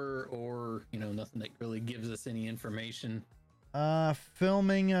before or, nothing that really gives us any information.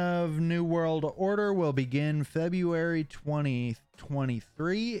 Filming of New World Order will begin February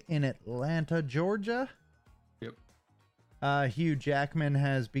 2023 in Atlanta, Georgia. Yep. Hugh Jackman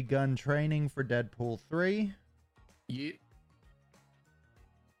has begun training for Deadpool 3. Yep.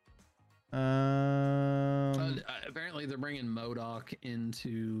 Apparently they're bringing MODOK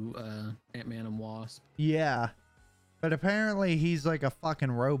into Ant-Man and Wasp. Yeah. But apparently he's like a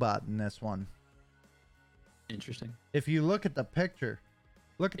fucking robot in this one. Interesting. If you look at the picture,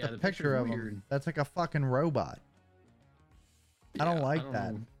 the picture of him. That's like a fucking robot. Yeah, I don't like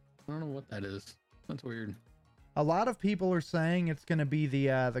that. I don't know what that is. That's weird. A lot of people are saying it's gonna be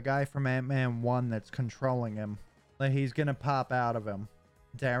the guy from Ant-Man 1 that's controlling him. Like he's gonna pop out of him.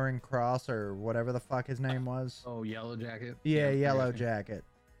 Darren Cross or whatever the fuck his name was. Oh, Yellow Jacket. Yeah, Yellow Jacket.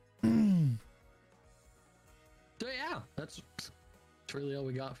 So yeah, that's really all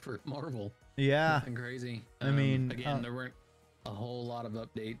we got for Marvel. Yeah. Nothing crazy. I mean, again, there weren't a whole lot of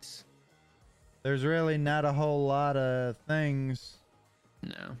updates. There's really not a whole lot of things.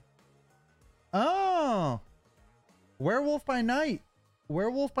 No. Oh, Werewolf by Night.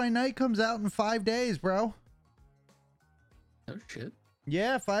 Werewolf by Night comes out in 5 days, bro. Oh shit.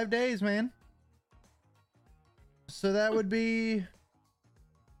 Yeah, 5 days, man. So that would be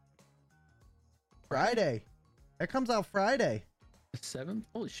Friday. That comes out Friday. 7th?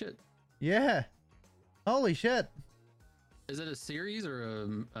 Holy shit. Yeah. Holy shit. Is it a series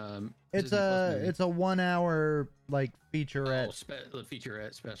or a It's a 1 hour like featurette. Oh,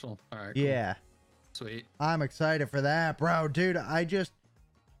 featurette special. All right. Yeah. Cool. Sweet. I'm excited for that, bro. Dude, I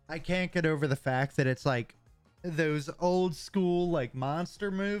can't get over the fact that it's like those old school like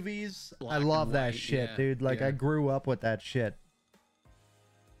monster movies. I love that shit, dude. Like I grew up with that shit.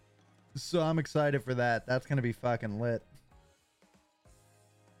 So I'm excited for that. That's gonna be fucking lit.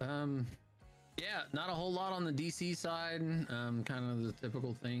 Yeah, not a whole lot on the DC side. Kind of the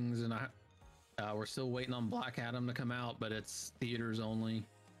typical things, and we're still waiting on Black Adam to come out, but it's theaters only.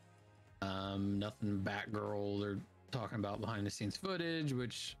 Nothing Batgirl. They're talking about behind the scenes footage,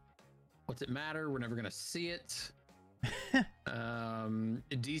 which what's it matter? We're never gonna see it.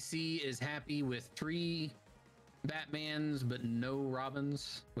 DC is happy with 3 Batmans, but no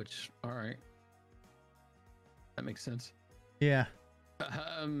Robins, which all right. That makes sense. Yeah.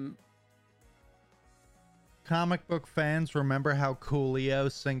 Comic book fans remember how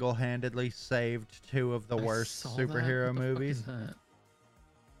Coolio single-handedly saved 2 of the worst superhero movies?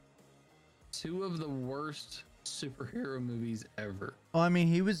 2 of the worst superhero movies ever. Oh, I mean,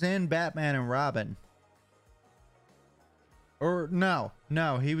 he was in Batman and Robin. Or no,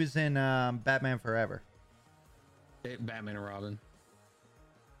 he was in Batman Forever. Batman and Robin.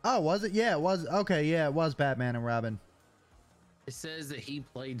 Oh, was it? Yeah, it was. Okay, yeah, it was Batman and Robin. It says that he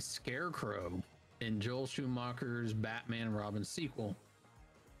played Scarecrow in Joel Schumacher's Batman and Robin sequel.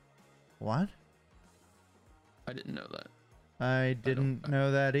 What? I didn't know that. I didn't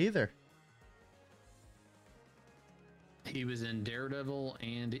know that either. He was in Daredevil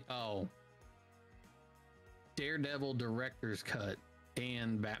and Daredevil director's cut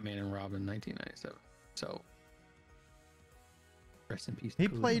and Batman and Robin 1997. So rest in peace. He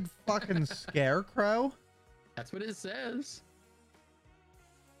played fucking Scarecrow? That's what it says.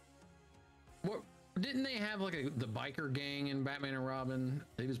 What didn't they have like the biker gang in Batman and Robin?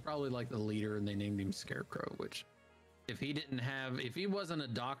 He was probably like the leader and they named him Scarecrow, which if he wasn't a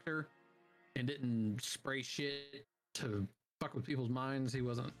doctor and didn't spray shit to fuck with people's minds, he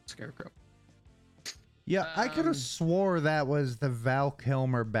wasn't Scarecrow. Yeah, I could have swore that was the Val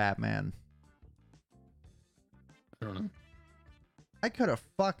Kilmer Batman. I don't know. I could have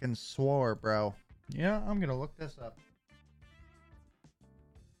fucking swore, bro. Yeah, I'm gonna look this up.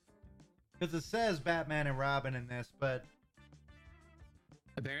 Because it says Batman and Robin in this, but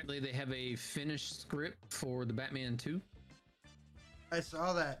apparently they have a finished script for the Batman 2. I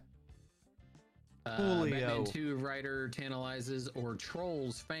saw that. Batman 2 writer tantalizes or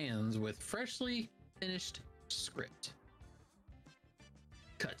trolls fans with freshly finished script.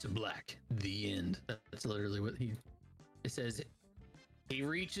 Cut to black. The end. That's literally what it says. He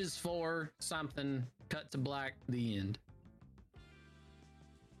reaches for something. Cut to black. The end.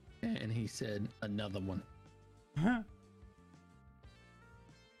 And he said another one. Huh.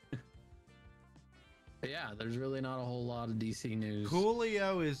 Yeah, there's really not a whole lot of DC news.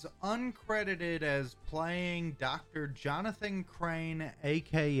 Coolio is uncredited as playing Dr. Jonathan Crane,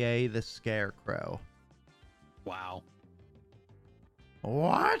 aka the Scarecrow. Wow.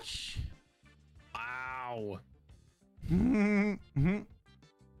 What? Wow.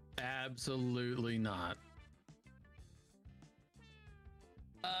 Absolutely not.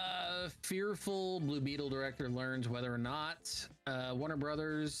 Fearful Blue Beetle director learns whether or not Warner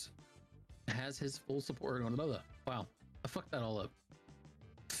Brothers has his full support. Wow, I fucked that all up.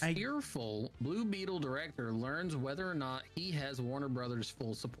 Fearful Blue Beetle director learns whether or not he has Warner Brothers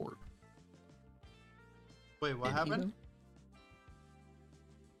full support. Wait, what happened?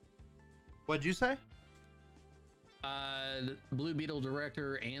 What'd you say? Blue Beetle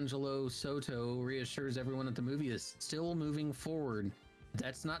director Angelo Soto reassures everyone that the movie is still moving forward.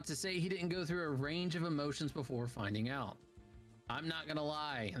 That's not to say he didn't go through a range of emotions before finding out. I'm not gonna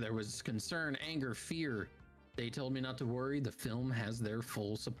lie, there was concern, anger, fear. They told me not to worry, the film has their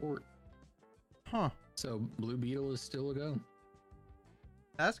full support. Huh. So Blue Beetle is still a go.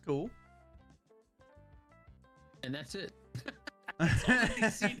 That's cool. And that's it.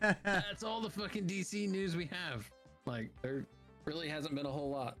 That's all the fucking DC news we have. Like, there really hasn't been a whole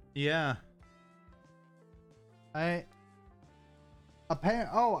lot. Yeah. I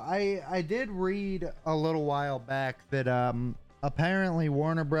did read a little while back that apparently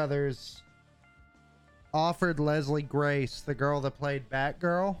Warner Brothers offered Leslie Grace, the girl that played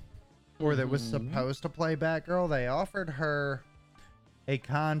Batgirl, or that was supposed to play Batgirl, they offered her a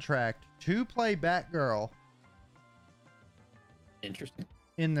contract to play Batgirl. Interesting.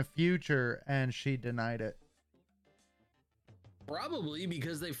 In the future, and she denied it. Probably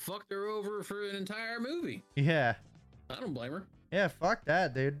because they fucked her over for an entire movie. Yeah. I don't blame her. Yeah, fuck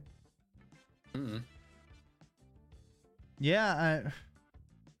that, dude. Yeah,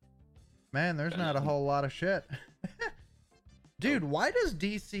 man, there's not a whole lot of shit. Dude, why does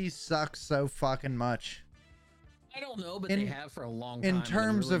DC suck so fucking much? I don't know, but they have for a long time. In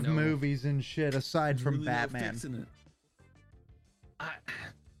terms of movies and shit, aside from Batman. I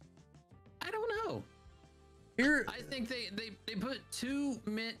don't know. I think they put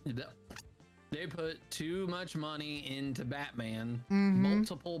too much money into Batman,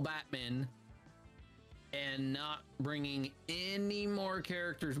 multiple Batmen, and not bringing any more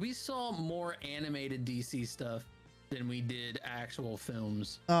characters. We saw more animated DC stuff than we did actual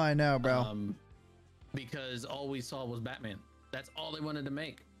films. Oh, I know, bro. Because all we saw was Batman. That's all they wanted to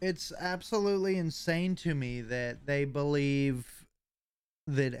make. It's absolutely insane to me that they believe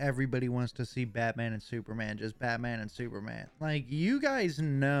that everybody wants to see Batman and Superman, just Batman and Superman. Like, you guys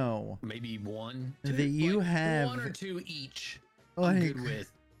know, maybe one, two, that you have one or two each. Like, I'm good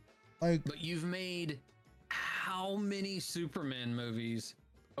with. Like, but you've made how many Superman movies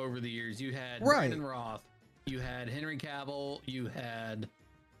over the years? You had Brandon Roth, you had Henry Cavill, you had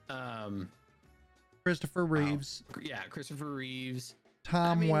Christopher Reeves. Christopher Reeves.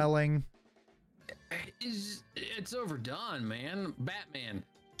 Tom Welling. It's overdone, man. Batman.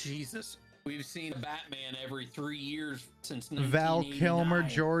 Jesus. We've seen Batman every 3 years since 1989. Val Kilmer,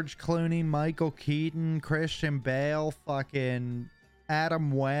 George Clooney, Michael Keaton, Christian Bale, fucking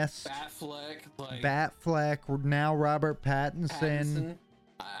Adam West. Batfleck. Now Robert Pattinson.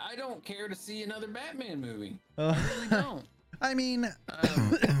 I don't care to see another Batman movie. I really don't. I mean,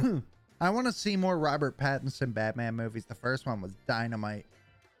 I want to see more Robert Pattinson Batman movies. The first one was dynamite.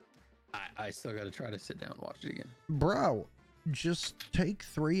 I still got to try to sit down and watch it again. Bro, just take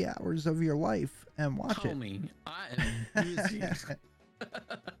 3 hours of your life and watch it. Me, I am busy.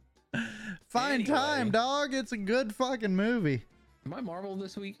 Find time, dog. It's a good fucking movie. Am I Marvel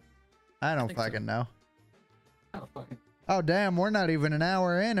this week? I don't fucking know. I don't fucking. Oh, damn. We're not even an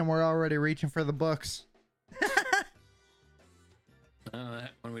hour in and we're already reaching for the books.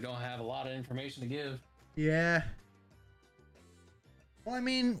 When we don't have a lot of information to give. Yeah. Well, I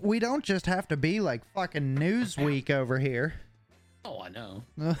mean, we don't just have to be like fucking Newsweek over here. Oh, I know.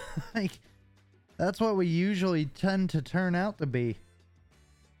 Like, that's what we usually tend to turn out to be.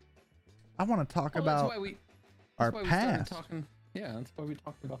 I want to talk about our past. Yeah, that's why we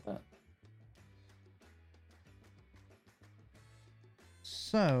talked about that.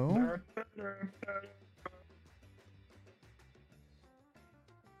 So,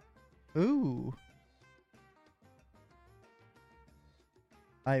 ooh.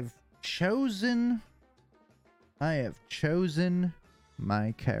 I have chosen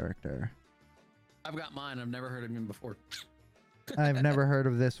my character. I've got mine. I've never heard of him before. I've never heard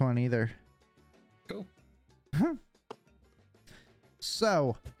of this one either. Cool.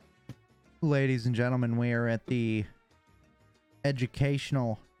 So, ladies and gentlemen, we are at the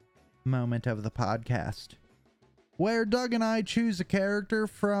educational moment of the podcast, where Doug and I choose a character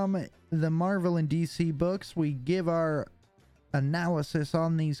from the Marvel and DC books. We give our analysis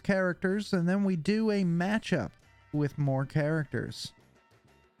on these characters, and then we do a matchup with more characters.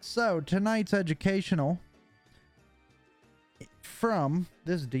 So, tonight's educational from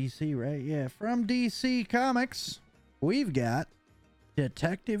this DC, right? Yeah, from DC Comics, we've got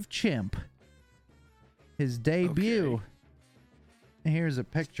Detective Chimp. His debut. Okay. Here's a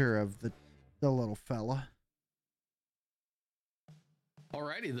picture of the little fella.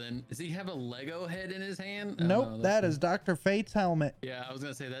 Alrighty then. Does he have a Lego head in his hand? Nope, that is Dr. Fate's helmet. Yeah, I was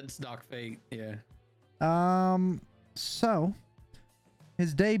gonna say that's Doc Fate. Yeah. So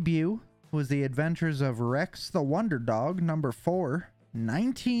his debut was The Adventures of Rex the Wonder Dog, number 4,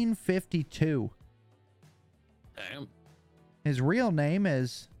 1952. Damn. His real name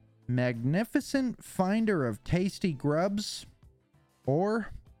is Magnificent Finder of Tasty Grubs,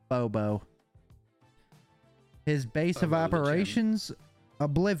 or Bobo. His base of operations,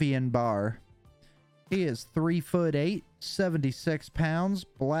 Oblivion Bar. He is 3'8", 76 pounds,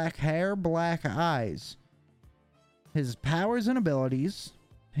 black hair, black eyes. His powers and abilities: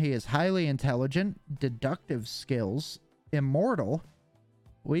 he is highly intelligent, deductive skills, immortal.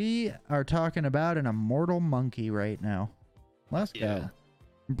 We are talking about an immortal monkey right now. Let's go.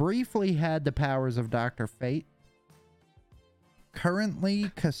 Briefly had the powers of Dr. Fate.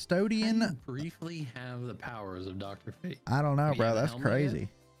 currently custodian. How do you briefly have the powers of Dr. Fate? I don't know, Do you bro. have a That's helmet crazy. yet?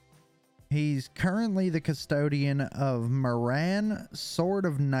 He's currently the custodian of Moran, Sword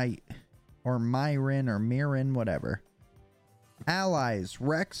of Night, or Myrin, or Mirin, whatever. Allies: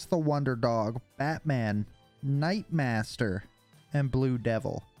 Rex the Wonder Dog, Batman, Nightmaster, and Blue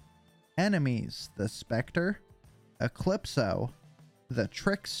Devil. Enemies: the Spectre, Eclipso, the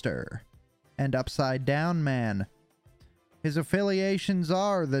Trickster, and Upside Down Man. His affiliations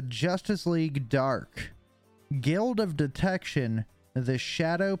are the Justice League Dark, Guild of Detection, the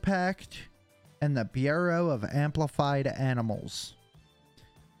Shadow Pact, and the Bureau of Amplified Animals.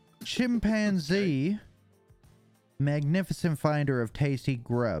 Chimpanzee, magnificent finder of tasty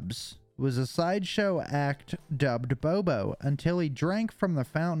grubs, was a sideshow act dubbed Bobo until he drank from the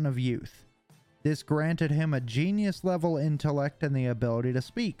fountain of youth. This granted him a genius-level intellect and the ability to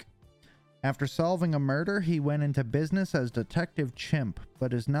speak. After solving a murder, he went into business as Detective Chimp,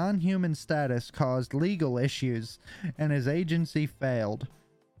 but his non-human status caused legal issues, and his agency failed.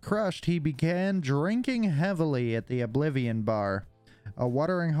 Crushed, he began drinking heavily at the Oblivion Bar, a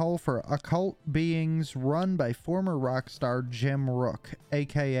watering hole for occult beings run by former rock star Jim Rook,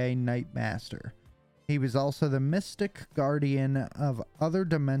 aka Nightmaster. He was also the mystic guardian of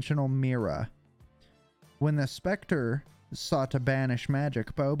other-dimensional Mira. When the Spectre sought to banish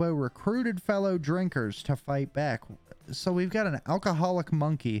magic, Bobo recruited fellow drinkers to fight back. So we've got an alcoholic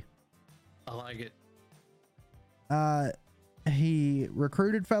monkey. I like it. He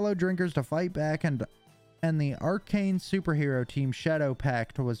recruited fellow drinkers to fight back, and the arcane superhero team Shadow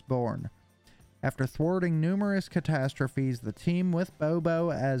Pact was born. After thwarting numerous catastrophes, the team with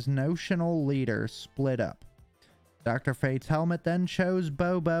Bobo as notional leader split up. Dr. Fate's helmet then chose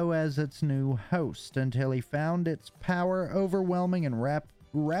Bobo as its new host until he found its power overwhelming and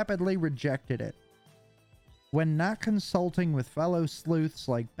rapidly rejected it. When not consulting with fellow sleuths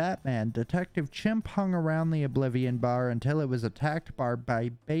like Batman, Detective Chimp hung around the Oblivion Bar until it was attacked by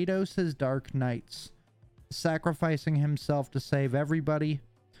Barbados' Dark Knights. Sacrificing himself to save everybody,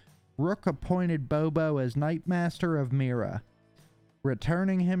 Rook appointed Bobo as Nightmaster of Mira,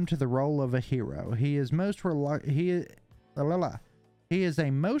 returning him to the role of a hero. He is a most reluctant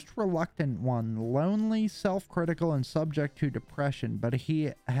one, lonely, self-critical, and subject to depression, but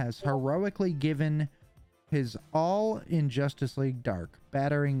he has heroically given his all in Justice League Dark,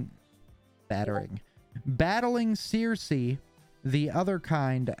 battling Circe, the other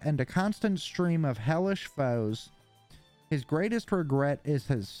kind, and a constant stream of hellish foes. His greatest regret is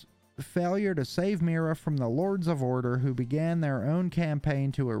his failure to save Mira from the Lords of Order, who began their own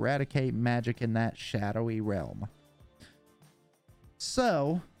campaign to eradicate magic in that shadowy realm.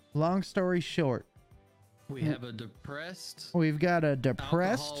 So, long story short, we've got a depressed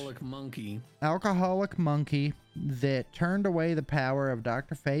alcoholic monkey that turned away the power of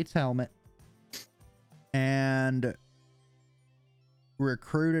Dr. Fate's helmet and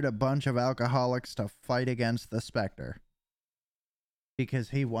recruited a bunch of alcoholics to fight against the Spectre because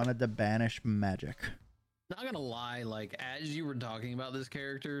he wanted to banish magic. Not gonna lie, like, as you were talking about this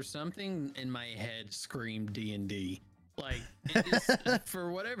character, something in my head screamed D&D. Like, it just,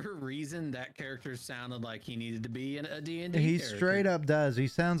 for whatever reason, that character sounded like he needed to be a D&D He character. straight up does. He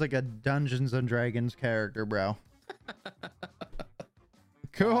sounds like a Dungeons and Dragons character, bro.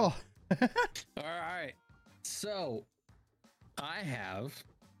 Cool. All right. So, I have...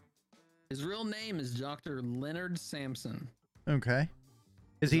 his real name is Dr. Leonard Sampson. Okay.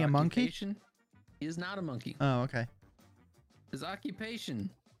 Is he a monkey? He is not a monkey. Oh, okay. His occupation,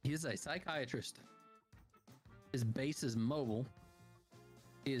 he is a psychiatrist. His base is mobile.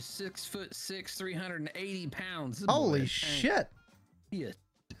 He is 6'6", 380 pounds. This Holy shit! He is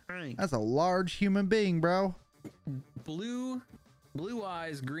tank. That's a large human being, bro. Blue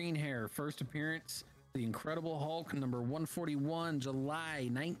eyes, green hair. First appearance, The Incredible Hulk, number 141, July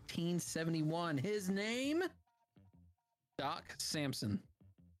 1971. His name, Doc Samson.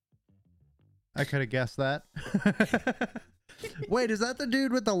 I could have guessed that. Wait, is that the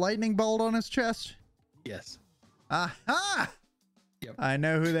dude with the lightning bolt on his chest? Yes. Aha! Yep. I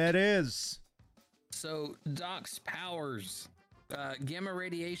know who that is. So Doc's powers, gamma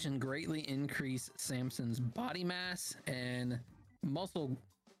radiation greatly increase Samson's body mass and musculature.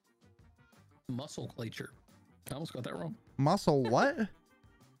 I almost got that wrong. Muscle what?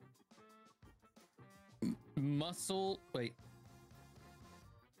 Wait.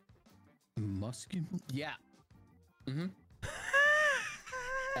 Yeah. Mm-hmm.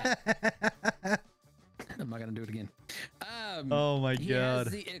 I'm not gonna do it again. Oh my he god.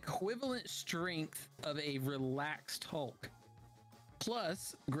 has the equivalent strength of a relaxed Hulk.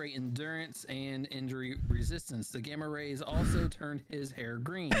 plus great endurance and injury resistance. The gamma rays also turned his hair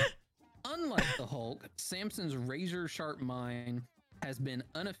green. Unlike the Hulk, Samson's razor-sharp mind has been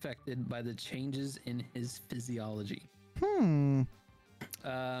unaffected by the changes in his physiology. A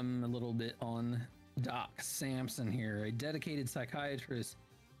little bit on Doc Samson here. A dedicated psychiatrist,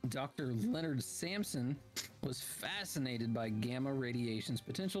 Dr. Leonard Samson, was fascinated by gamma radiation's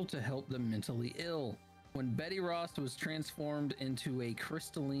potential to help the mentally ill. When Betty Ross was transformed into a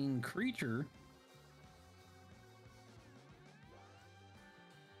crystalline creature,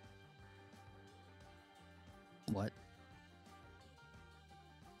 what?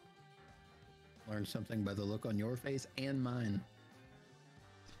 Learned something by the look on your face and mine.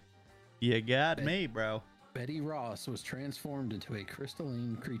 You got me, bro. Betty Ross was transformed into a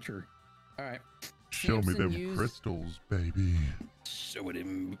crystalline creature. All right. Show me them crystals, baby. Show it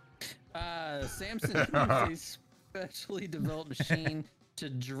him. Samson used a specially developed machine to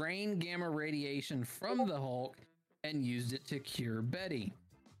drain gamma radiation from the Hulk and used it to cure Betty.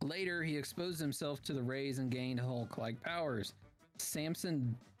 Later, he exposed himself to the rays and gained Hulk-like powers.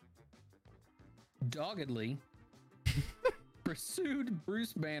 Samson doggedly pursued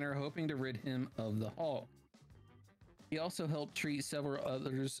Bruce Banner, hoping to rid him of the Hulk. He also helped treat several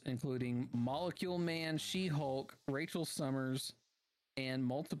others, including Molecule Man, She-Hulk, Rachel Summers, and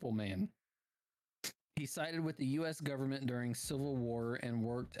Multiple Man. He sided with the U.S. government during Civil War and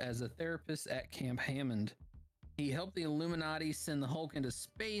worked as a therapist at Camp Hammond. He helped the Illuminati send the Hulk into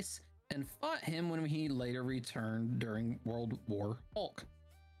space and fought him when he later returned during World War Hulk.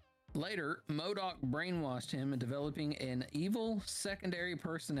 Later, MODOK brainwashed him into developing an evil secondary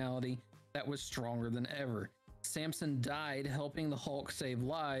personality that was stronger than ever. Samson died helping the Hulk save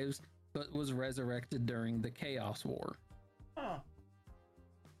lives, but was resurrected during the Chaos War. Huh.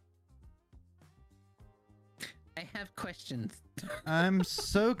 I have questions. I'm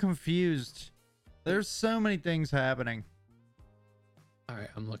so confused. There's so many things happening. All right,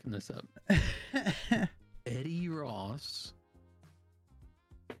 I'm looking this up. Eddie Ross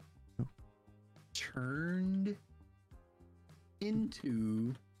turned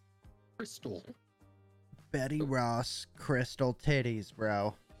into Crystal. Betty Ross, crystal titties,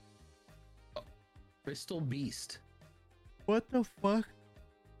 bro. Crystal Beast. What the fuck?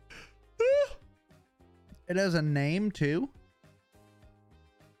 It has a name too?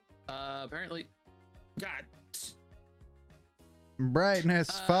 Apparently. God.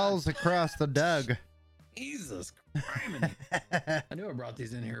 Brightness falls across the Doug. Jesus Christ. I knew I brought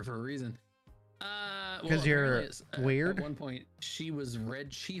these in here for a reason. Because you're weird? At one point, she was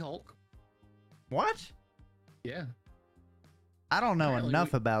Red She-Hulk. What? Yeah. I don't know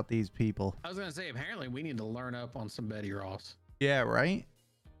enough about these people. I was going to say, apparently we need to learn up on some Betty Ross. Yeah, right?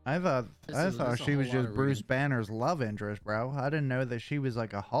 I thought she was just Bruce Banner's love interest, bro. I didn't know that she was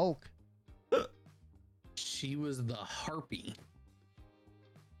like a Hulk. She was the Harpy.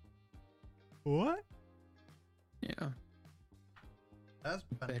 What? Yeah. That's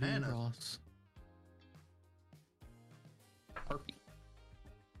Betty bananas. Ross. Harpy.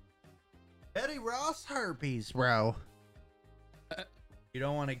 Betty Ross herpes, bro. You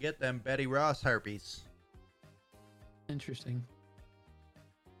don't want to get them Betty Ross herpes. Interesting.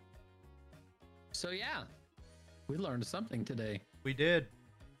 So yeah, we learned something today. We did.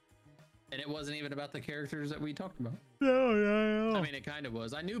 And it wasn't even about the characters that we talked about. No. I mean, it kind of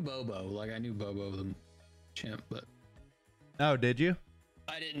was. I knew Bobo. Like, I knew Bobo the chimp, but... Oh, did you?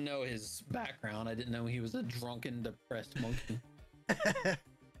 I didn't know his background. I didn't know he was a drunken, depressed monkey.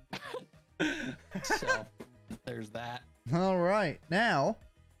 So, there's that. All right. Now,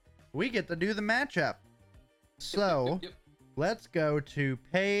 we get to do the matchup. So, Yep. let's go to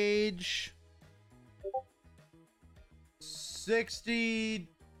page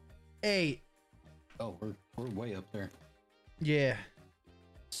 68. Oh, we're way up there. Yeah.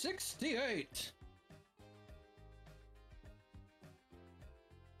 68.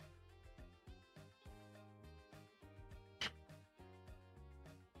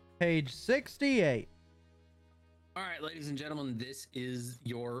 Page 68. All right, ladies and gentlemen, this is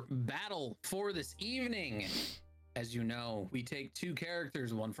your battle for this evening. As you know, we take two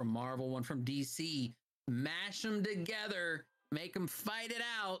characters, one from Marvel, one from DC, mash them together, make them fight it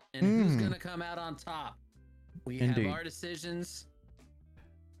out, and who's going to come out on top? We have our decisions.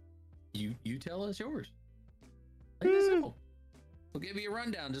 You tell us yours. Like this simple. We'll give you a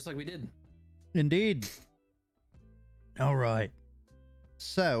rundown just like we did. Indeed. All right.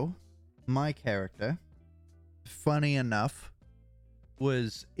 So, my character, funny enough,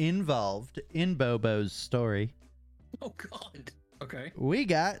 was involved in Bobo's story. Oh, God. Okay. We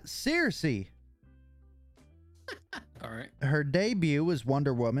got Circe. All right. Her debut was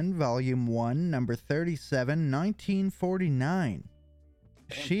Wonder Woman, Volume 1, number 37, 1949.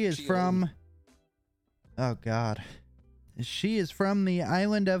 She is from... Oh, God. She is from the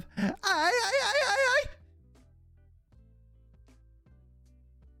island of...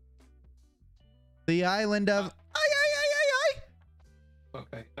 The island of...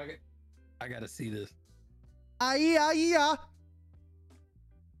 Okay. I gotta see this.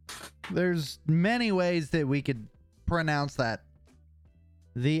 There's many ways that we could pronounce that.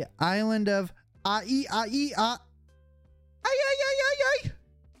 The island of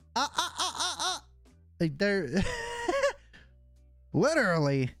there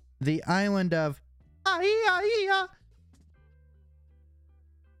literally the island of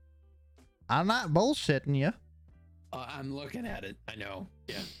I'm not bullshitting you. I'm looking at it. I know.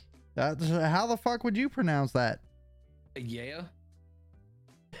 Yeah. How the fuck would you pronounce that? Yeah.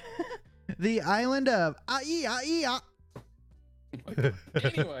 The island of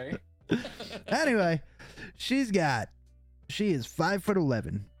Anyway. Anyway, she is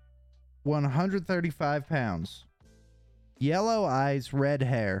 5'11", 135 pounds, yellow eyes, red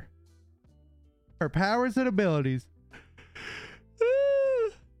hair. Her powers and abilities.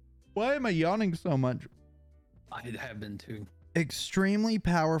 Why am I yawning so much? I have been too. Extremely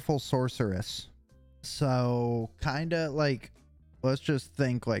powerful sorceress. So kind of like, let's just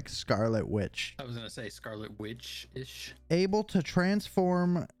think like Scarlet Witch. I was gonna say Scarlet Witch-ish. Able to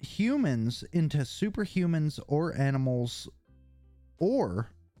transform humans into superhumans or animals, or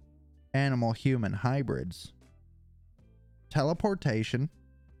animal-human hybrids. Teleportation,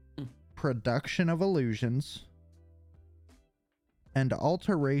 production of illusions, and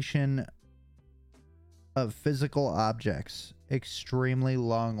alteration of physical objects. Extremely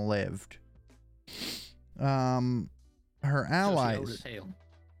long-lived. Her allies. So she's old as hell.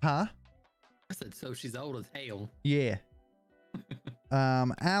 Huh? I said, so she's old as hell. Yeah.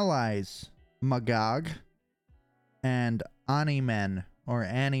 Allies. Magog. And Ani-Men. Or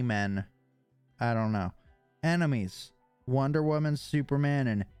Ani-Men. I don't know. Enemies. Wonder Woman, Superman,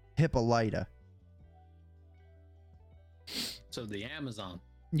 and Hippolyta. So the Amazon.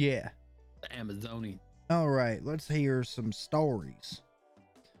 Yeah. The Amazonian. Alright, let's hear some stories.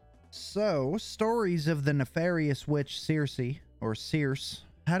 So, stories of the nefarious witch Circe, or Circe.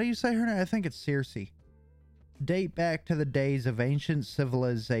 How do you say her name? I think it's Circe. Date back to the days of ancient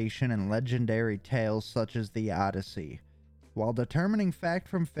civilization and legendary tales such as the Odyssey. While determining fact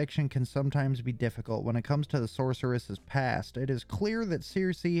from fiction can sometimes be difficult when it comes to the sorceress's past, it is clear that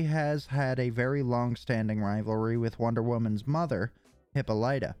Circe has had a very long-standing rivalry with Wonder Woman's mother,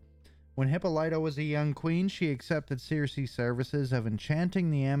 Hippolyta. When Hippolyta was a young queen, she accepted Circe's services of enchanting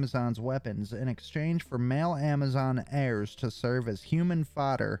the Amazon's weapons in exchange for male Amazon heirs to serve as human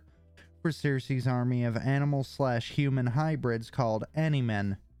fodder for Circe's army of animal/human hybrids called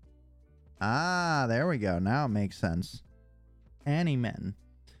Ani-Men. Ah, there we go. Now it makes sense. Ani-Men.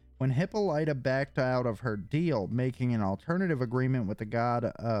 When Hippolyta backed out of her deal, making an alternative agreement with the god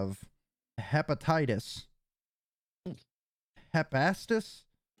of hepatitis. Hephaestus?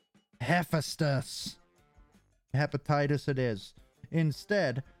 Hephaestus. Hepatitis it is.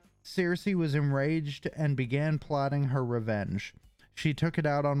 Instead, Circe was enraged and began plotting her revenge. She took it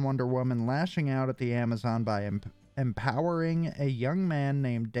out on Wonder Woman, lashing out at the Amazon by empowering a young man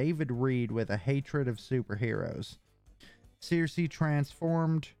named David Reed with a hatred of superheroes. Circe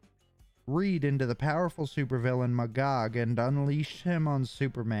transformed Reed into the powerful supervillain Magog and unleashed him on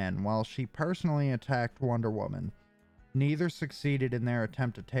Superman, while she personally attacked Wonder Woman. Neither succeeded in their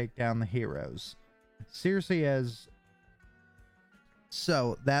attempt to take down the heroes. Circe has...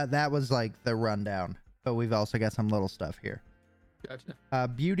 So, that was like the rundown. But we've also got some little stuff here. Gotcha.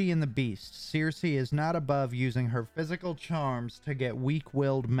 Beauty and the Beast. Circe is not above using her physical charms to get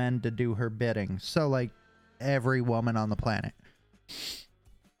weak-willed men to do her bidding. So, like, every woman on the planet.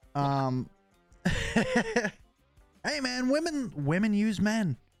 Hey, man, women use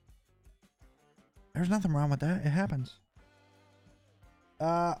men. There's nothing wrong with that. It happens.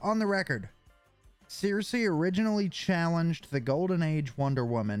 On the record, Circe originally challenged the Golden Age Wonder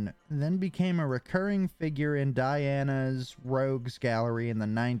Woman, then became a recurring figure in Diana's Rogues Gallery in the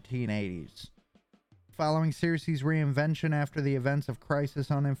 1980s. Following Circe's reinvention after the events of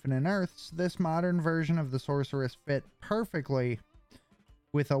Crisis on Infinite Earths, this modern version of the sorceress fit perfectly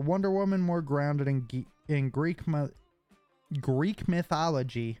with a Wonder Woman more grounded in Greek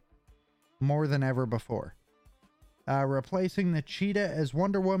mythology more than ever before. Replacing the cheetah as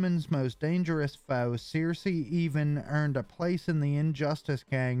Wonder Woman's most dangerous foe, Circe even earned a place in the Injustice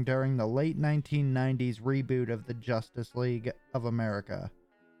Gang during the late 1990s reboot of the Justice League of America.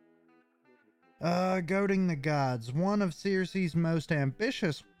 Goading the gods. One of Circe's most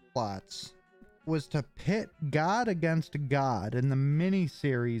ambitious plots was to pit god against god in the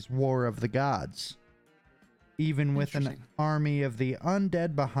mini-series War of the Gods. Even with an army of the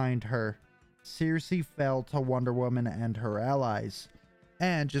undead behind her, Circe fell to Wonder Woman and her allies.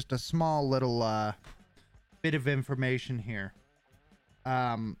 And just a small little bit of information here.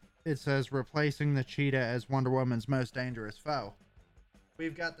 It says replacing the cheetah as Wonder Woman's most dangerous foe.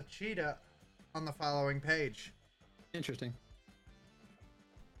 We've got the cheetah on the following page. Interesting.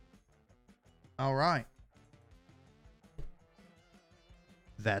 All right.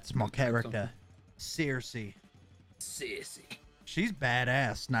 That's my character, Circe. Circe. She's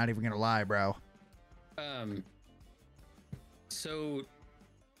badass, not even gonna lie, bro. So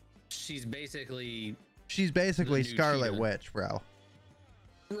she's basically Scarlet cheetah. Witch, bro.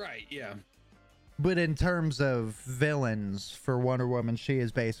 Right, yeah. But in terms of villains for Wonder Woman, she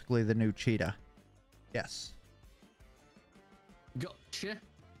is basically the new Cheetah. Yes. Gotcha.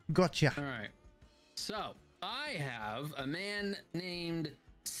 All right. So I have a man named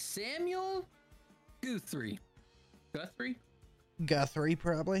Samuel Guthrie. Guthrie,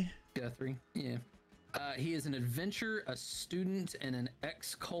 probably. Guthrie, yeah. He is an adventurer, a student, and an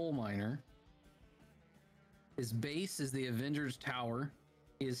ex-coal miner. His base is the Avengers Tower.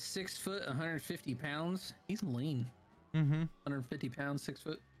 He is 6 foot, 150 pounds. He's lean. 150 pounds, 6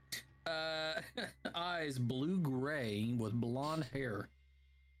 foot. Eyes blue-gray with blonde hair.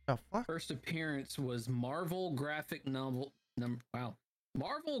 The fuck? First appearance was Marvel graphic novel number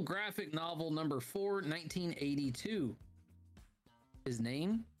 4, 1982. His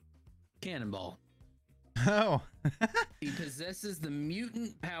name? Cannonball. Oh. He possesses the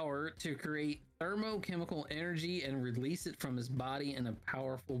mutant power to create thermochemical energy and release it from his body in a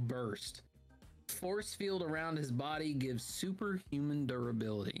powerful burst. Force field around his body gives superhuman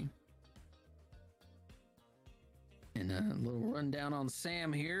durability. And a little rundown on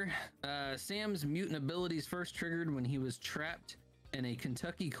Sam here. Sam's mutant abilities first triggered when he was trapped in a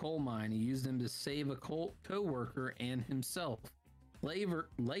Kentucky coal mine. He used them to save a co-worker and himself. Later,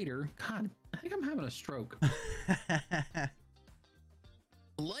 God, I think I'm having a stroke.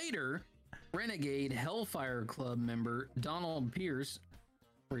 Later, Renegade Hellfire Club member Donald Pierce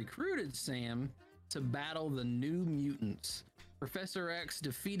recruited Sam to battle the New Mutants. Professor X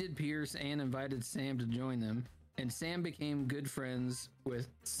defeated Pierce and invited Sam to join them, and Sam became good friends with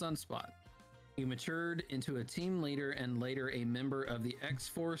Sunspot. He matured into a team leader and later a member of the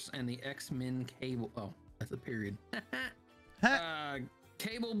X-Force and the X-Men Cable. Oh, that's a period.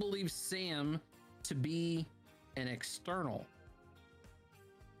 Cable believes Sam to be an external,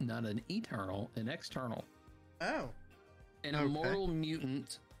 not an eternal, an external. Oh. An immortal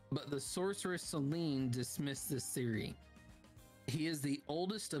mutant, but the sorceress Selene dismissed this theory. He is the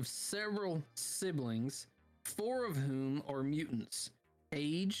oldest of several siblings, 4 of whom are mutants.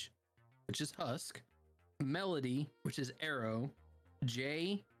 Paige, which is Husk, Melody, which is Arrow,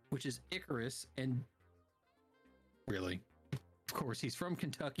 Jay, which is Icarus, and really, of course, he's from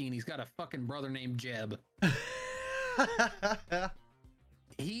Kentucky and he's got a fucking brother named Jeb.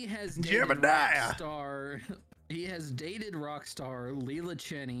 He has dated rock star Leela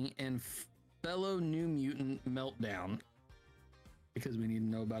Cheney and fellow New Mutant Meltdown, because we need to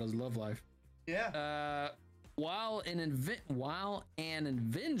know about his love life. Yeah. While an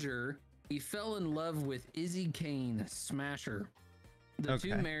Avenger, he fell in love with Izzy Kane, Smasher. The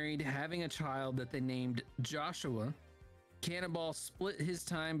two married, having a child that they named Joshua. Cannonball split his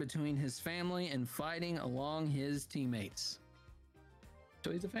time between his family and fighting along his teammates.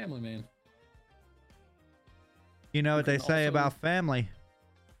 So he's a family man. You know what they say about family?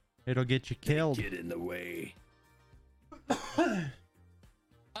 It'll get you killed. Get in the way.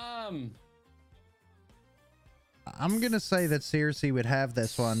 I'm gonna say that Circe would have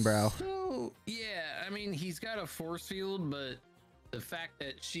this one, bro. So, yeah, I mean, he's got a force field, but the fact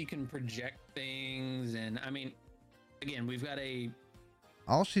that she can project things, and I mean, again, we've got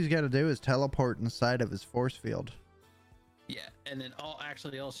all she's got to do is teleport inside of his force field. Yeah, and then all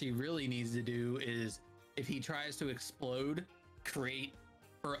she really needs to do is, if he tries to explode, create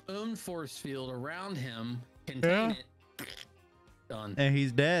her own force field around him, contain it, done. And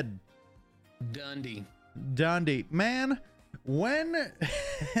he's dead. Dundee. Man, when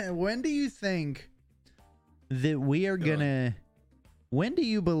do you think that we are gonna, when do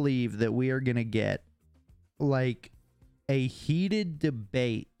you believe that we are gonna get like a heated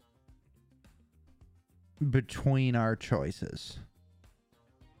debate between our choices?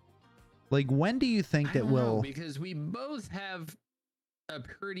 Like, when do you think that we'll... Because we both have a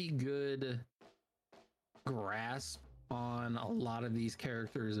pretty good grasp on a lot of these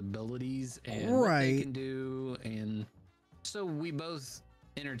characters' abilities and what they can do, and so we both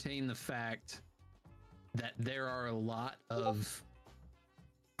entertain the fact that there are a lot of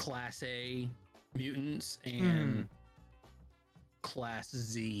Class A mutants and Class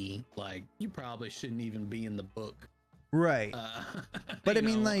Z, like you probably shouldn't even be in the book. Right. But I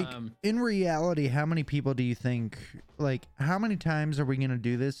mean, like, in reality, how many people do you think, like, how many times are we going to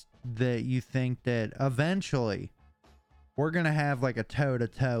do this that you think that eventually we're going to have like a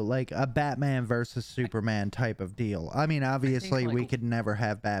toe-to-toe, like a Batman versus Superman type of deal? I mean, obviously, we could never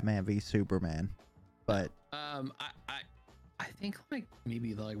have Batman v Superman, but... I think like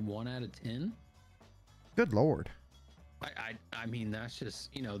maybe like 1 out of 10. Good Lord. I mean, that's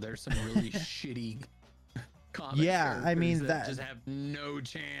just, you know, there's some really shitty comic I mean, that just have no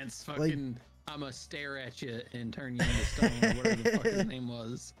chance. Fucking, like, I'm gonna stare at you and turn you into stone, or whatever the fuck his name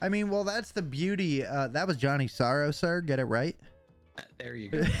was. I mean, well, that's the beauty. That was Johnny Sorrow, sir. Get it right. There you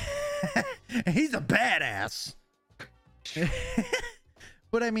go. He's a badass.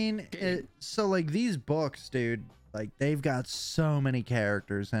 But I mean, so like these books, dude, like they've got so many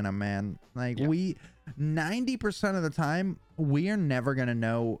characters in them, man. Like 90% of the time, we are never gonna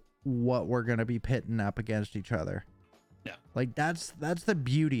know what we're gonna be pitting up against each other. Yeah. Like that's the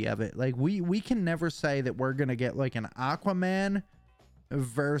beauty of it. Like we can never say that we're gonna get like an Aquaman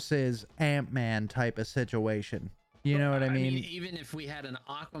versus Ant-Man type of situation. You know what I mean? Even if we had an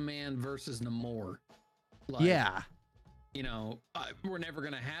Aquaman versus Namor, like, you know, we're never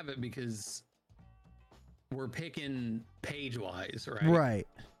gonna have it because we're picking page wise, right? Right.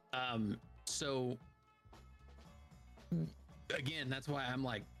 So again, that's why I'm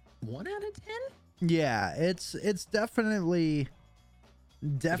like 1 out of 10. Yeah, it's definitely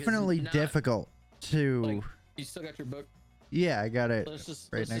difficult to. Like, you still got your book? Yeah, I got it. Let's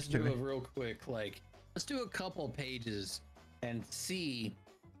just to do me. it real quick. Like, let's do a couple pages and see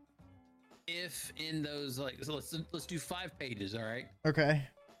if in those, like, so let's do 5 pages, all right? Okay.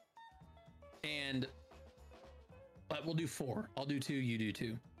 But we'll do 4. I'll do 2. You do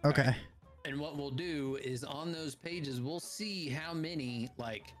 2. Okay. Right? And what we'll do is on those pages, we'll see how many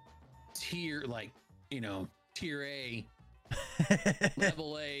like tier, like, you know, tier A,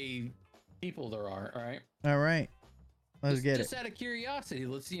 level A people there are. All right. All right. Let's get it. Just out of curiosity,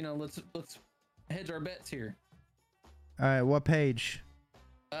 let's hedge our bets here. All right. What page?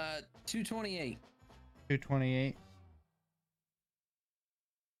 228. 228.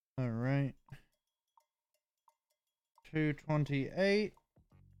 All right. 228.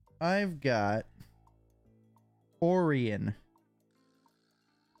 I've got Orion.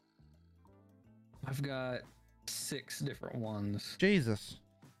 I've got 6 different ones. Jesus.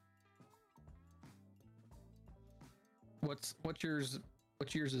 What's yours?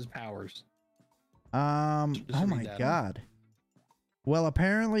 What's yours is powers? Oh my God. Well,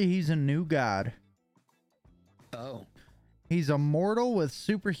 apparently he's a new god. Oh. He's a mortal with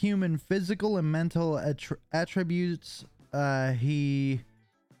superhuman physical and mental attributes. His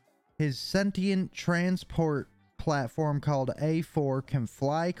sentient transport platform called A4 can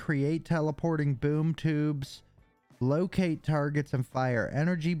fly, create teleporting boom tubes, locate targets, and fire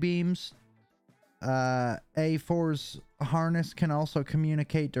energy beams. A4's harness can also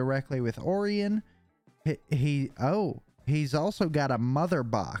communicate directly with Orion. He's also got a mother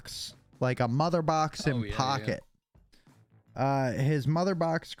box, like a mother box in pocket. His mother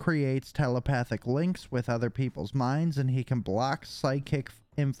box creates telepathic links with other people's minds, and he can block psychic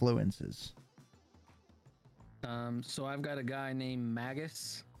influences. So I've got a guy named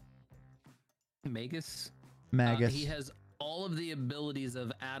Magus. Magus. He has all of the abilities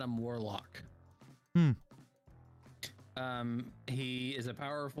of Adam Warlock. He is a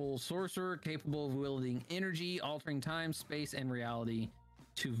powerful sorcerer capable of wielding energy, altering time, space, and reality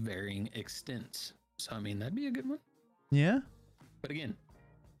to varying extents. So I mean, that'd be a good one. Yeah. But again,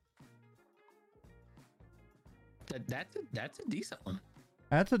 that's a decent one.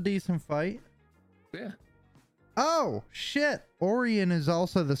 That's a decent fight. Yeah. Oh shit! Orion is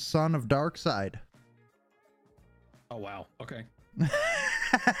also the son of Darkseid. Oh wow. Okay.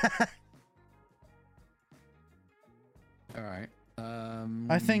 All right.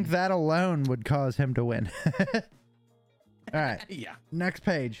 I think that alone would cause him to win. All right. Yeah. Next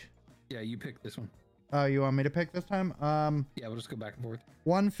page. Yeah, you pick this one. Oh, you want me to pick this time? Yeah, we'll just go back and forth.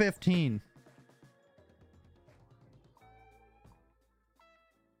 115.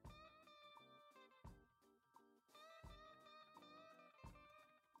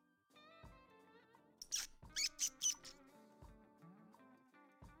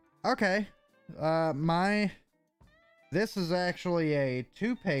 Okay. This is actually a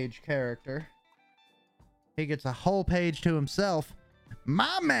 2-page character. He gets a whole page to himself.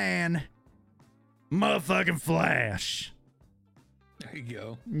 My man, motherfucking Flash. There you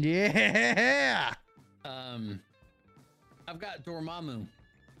go. Yeah. I've got Dormammu.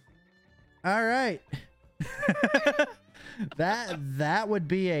 All right. that would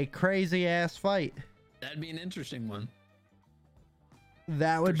be a crazy ass fight. That'd be an interesting one.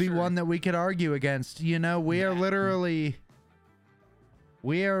 That would be one that we could argue against. You know, we literally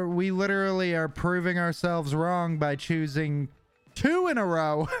are proving ourselves wrong by choosing 2 in a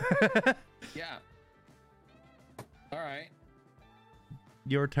row. Yeah. All right.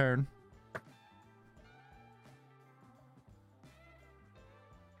 Your turn.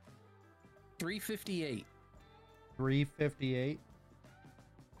 $358. 358.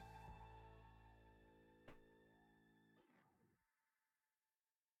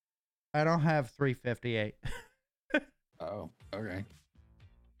 I don't have 358. Oh, okay.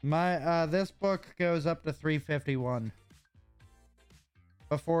 My this book goes up to 351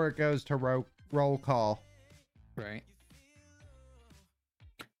 before it goes to roll call. Right.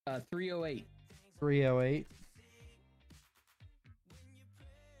 308. 308.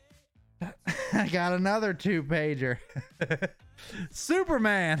 I got another 2-pager.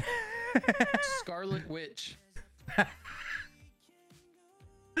 Superman. Scarlet Witch.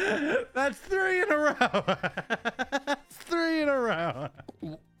 That's 3 in a row. That's 3 in a row.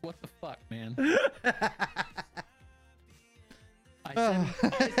 What the fuck, man? I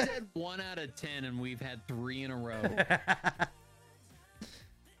said 1 out of 10, and we've had 3 in a row.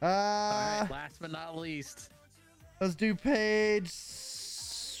 All right, last but not least. Let's do page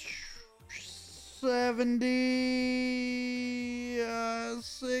 70,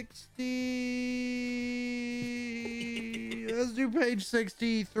 60. Let's do page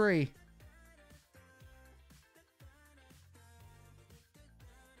 63.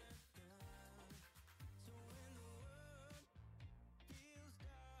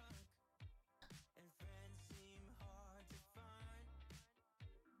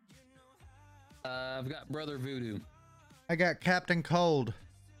 I've got Brother Voodoo. I got Captain Cold.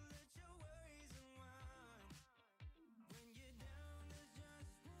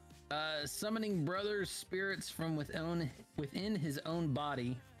 Summoning brother's spirits from within his own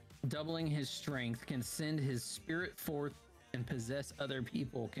body, doubling his strength, can send his spirit forth and possess other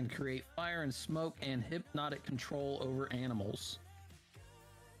people, can create fire and smoke and hypnotic control over animals.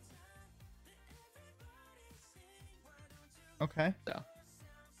 Okay. So.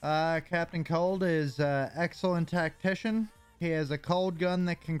 Captain Cold is excellent tactician. He has a cold gun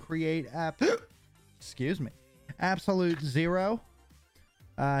that can create absolute zero.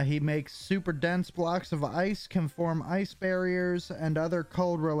 He makes super dense blocks of ice, can form ice barriers and other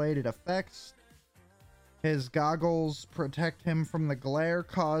cold related effects. His goggles protect him from the glare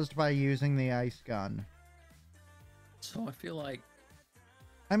caused by using the ice gun. So I feel like,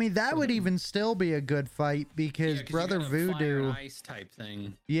 I mean, that would even still be a good fight because Brother Voodoo, fire and ice type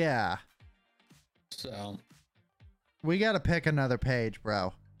thing. Yeah. So we got to pick another page,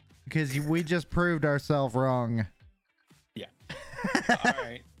 bro, because we just proved ourselves wrong. Yeah. All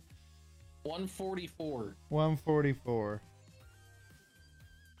right. 144. 144.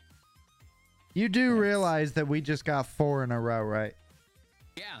 You do realize that we just got 4 in a row, right?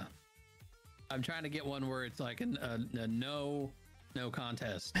 Yeah. I'm trying to get one where it's like a no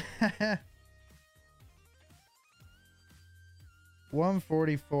contest.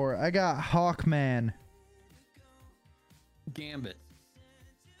 144. I got Hawkman. Gambit.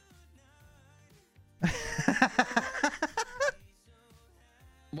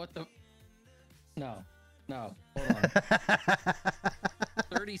 What the? No. Hold on.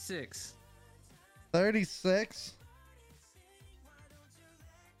 36. 36.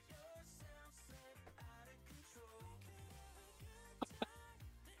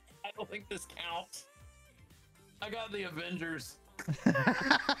 I don't think this counts. I got the Avengers.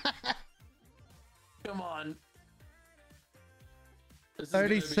 Come on.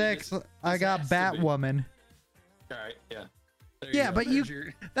 36. I got Batwoman. All right, yeah. Yeah, but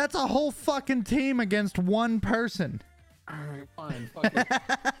that's a whole fucking team against one person. All right, fine. Fuck it.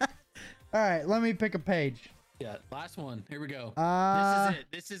 All right, let me pick a page. Yeah, last one. Here we go. This is it.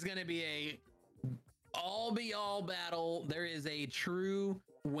 This is going to be a all battle. There is a true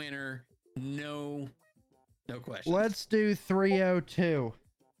winner. No question. Let's do 302.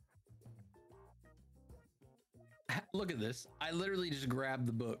 Look at this. I literally just grabbed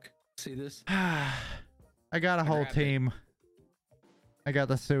the book. See this? I got a whole team. I got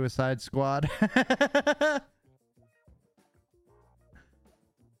the Suicide Squad.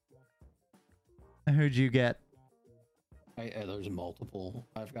 Who'd you get? There's multiple.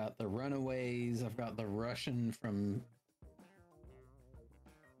 I've got the Runaways. I've got the Russian from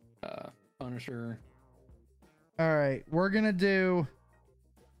Punisher. All right, we're gonna do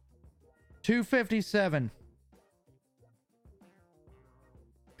 257.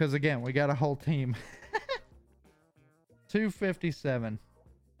 Because again, we got a whole team. 257.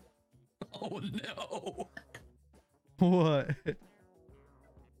 Oh no! What?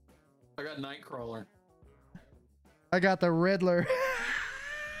 I got Nightcrawler. I got the Riddler.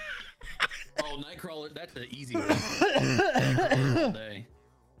 Oh, Nightcrawler, that's the easy one. Nightcrawler all day.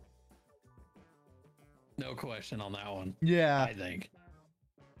 No question on that one. Yeah. I think.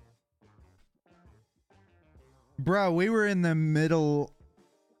 Bro, we were in the middle.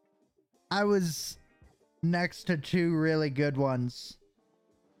 I was next to two really good ones.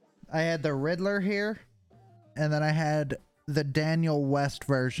 I had the Riddler here, and then I had the Daniel West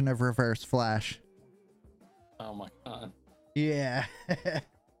version of Reverse Flash. Oh my god. Yeah.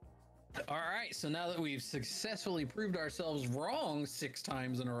 All right, so now that we've successfully proved ourselves wrong 6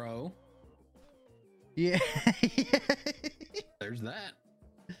 times in a row. Yeah. There's that.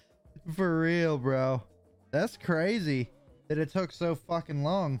 For real, bro. That's crazy that it took so fucking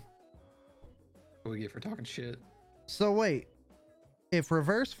long. What do we get for talking shit? So wait, if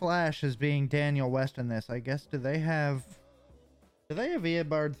Reverse Flash is being Daniel West in this, I guess do they have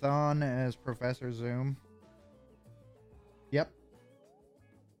Eobard Thawne as Professor Zoom? Yep.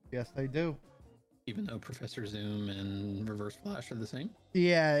 Yes, they do. Even though Professor Zoom and Reverse Flash are the same?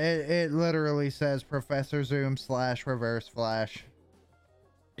 Yeah, it literally says Professor Zoom / Reverse Flash.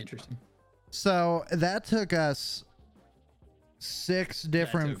 Interesting. So that took us 6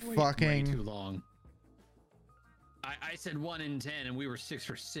 different way too long. I said 1 in 10 and we were 6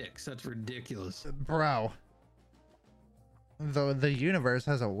 for 6. That's ridiculous. Bro. The universe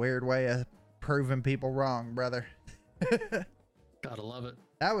has a weird way of proving people wrong, brother. Gotta love it.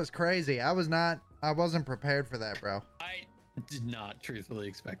 That was crazy. I wasn't prepared for that, bro. I did not truthfully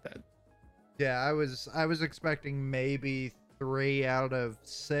expect that. Yeah, I was expecting maybe 3 out of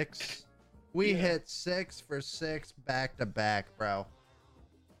 6. We hit 6 for 6 back to back, bro.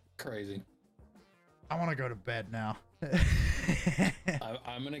 Crazy. I want to go to bed now.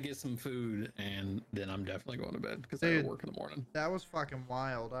 I'm gonna get some food and then I'm definitely going to bed because I gotta work in the morning. That was fucking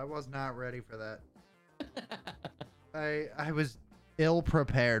wild. I was not ready for that. I was ill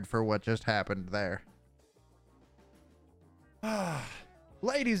prepared for what just happened there.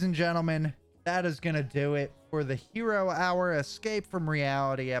 Ladies and gentlemen, that is gonna do it for the Hero Hour Escape from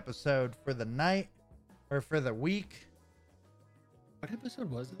Reality episode for the night or for the week. What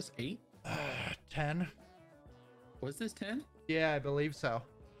episode was this? 8? 10. Was this 10? Yeah, I believe so.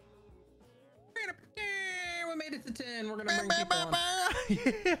 We made it to 10. We're gonna bring people on.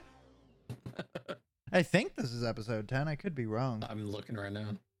 Yeah. I think this is episode 10. I could be wrong. I'm looking right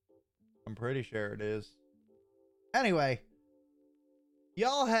now. I'm pretty sure it is. Anyway,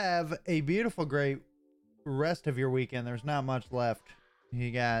 y'all have a beautiful, great rest of your weekend. There's not much left.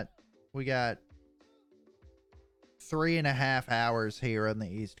 We got 3.5 hours here on the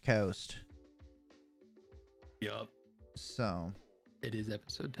East Coast. Yup. So it is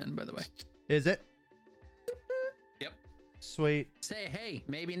episode 10, by the way. Is it? Yep. Sweet. Say, hey,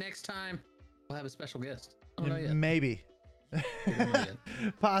 maybe next time we'll have a special guest. I don't know yet. Maybe.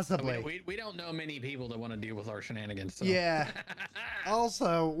 Possibly. We don't know many people that want to deal with our shenanigans. So. Yeah.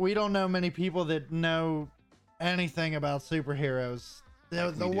 Also, we don't know many people that know anything about superheroes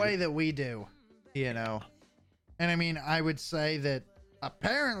the way that we do, you know. And I mean, I would say that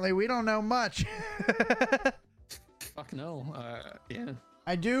apparently we don't know much. Fuck no. Yeah.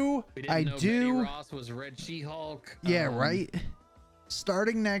 I do. We didn't know Betty Ross was Red She-Hulk. Yeah, right.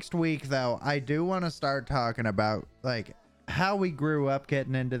 Starting next week, though, I do want to start talking about like how we grew up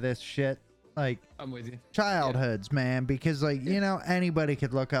getting into this shit. Like, I'm with you. Childhoods, man, because like you know anybody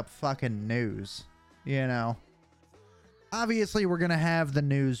could look up fucking news. You know. Obviously, we're gonna have the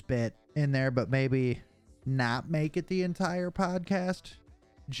news bit in there, but maybe not make it the entire podcast,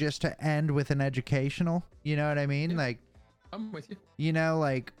 just to end with an educational. You know what I mean? Yeah. Like, I'm with you. You know,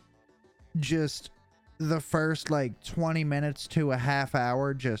 like just the first like 20 minutes to a half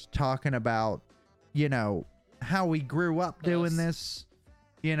hour just talking about, you know, how we grew up doing this,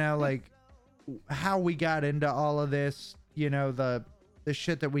 you know, like how we got into all of this, you know, the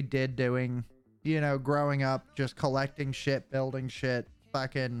shit that we did doing, you know, growing up, just collecting shit, building shit,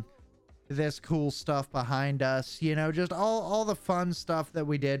 fucking this cool stuff behind us, you know, just all the fun stuff that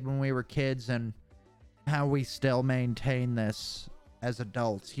we did when we were kids and how we still maintain this as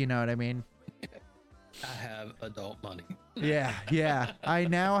adults, you know what I mean? I have adult money. Yeah. I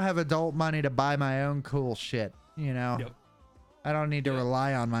now have adult money to buy my own cool shit, you know? Yep. I don't need to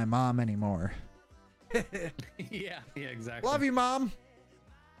rely on my mom anymore. Yeah, exactly. Love you, Mom.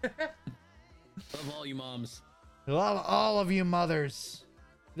 Love all you moms. Love all of you mothers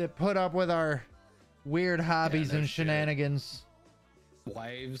that put up with our weird hobbies and shenanigans.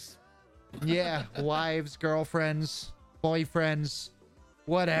 Wives. Yeah, wives, girlfriends, boyfriends,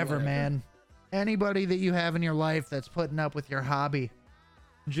 whatever, man. Anybody that you have in your life that's putting up with your hobby,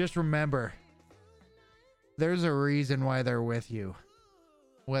 just remember, there's a reason why they're with you.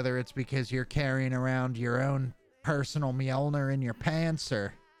 Whether it's because you're carrying around your own personal Mjolnir in your pants,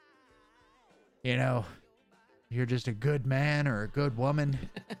 or, you know, you're just a good man or a good woman,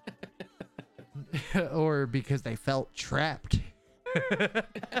 or because they felt trapped. There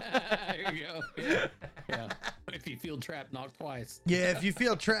you go. Yeah. If you feel trapped, knock twice. Yeah, if you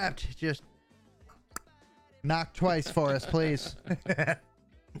feel trapped, just knock twice for us, please.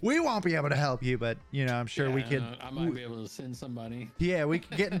 We won't be able to help you, but, you know, I'm sure we could. I might be able to send somebody. Yeah, we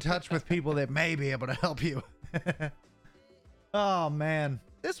could get in touch with people that may be able to help you. Oh, man.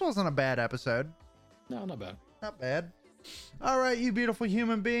 This wasn't a bad episode. No, not bad. Not bad. All right, you beautiful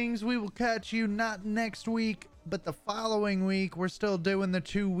human beings. We will catch you not next week, but the following week. We're still doing the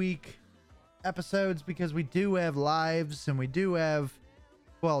 2-week episodes because we do have lives, and we do have,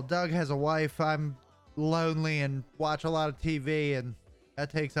 well, Doug has a wife. I'm lonely and watch a lot of TV, and that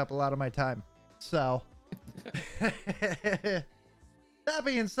takes up a lot of my time. So, that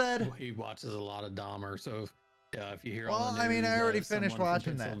being said, well, he watches a lot of Dahmer, so if you hear well, on the news, I mean, I already finished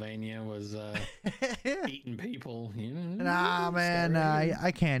watching that. Pennsylvania was eating people. You know, nah, man,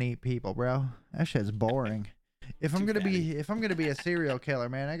 I can't eat people, bro. That shit's boring. If I'm gonna be a serial killer,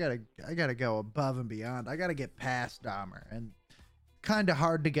 man, I gotta go above and beyond. I gotta get past Dahmer, and kind of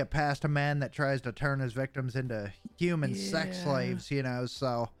hard to get past a man that tries to turn his victims into human sex slaves, you know.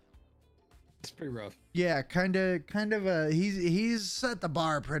 So it's pretty rough. Yeah, kind of he's set the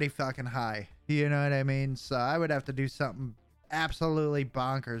bar pretty fucking high, you know what I mean? So I would have to do something absolutely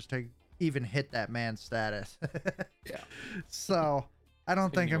bonkers to even hit that man's status. Yeah. So I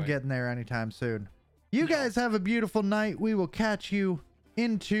don't think I'm getting there anytime soon. You guys have a beautiful night. We will catch you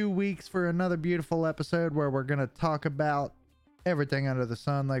in 2 weeks for another beautiful episode where we're gonna talk about everything under the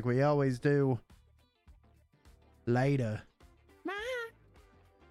sun like we always do. Later.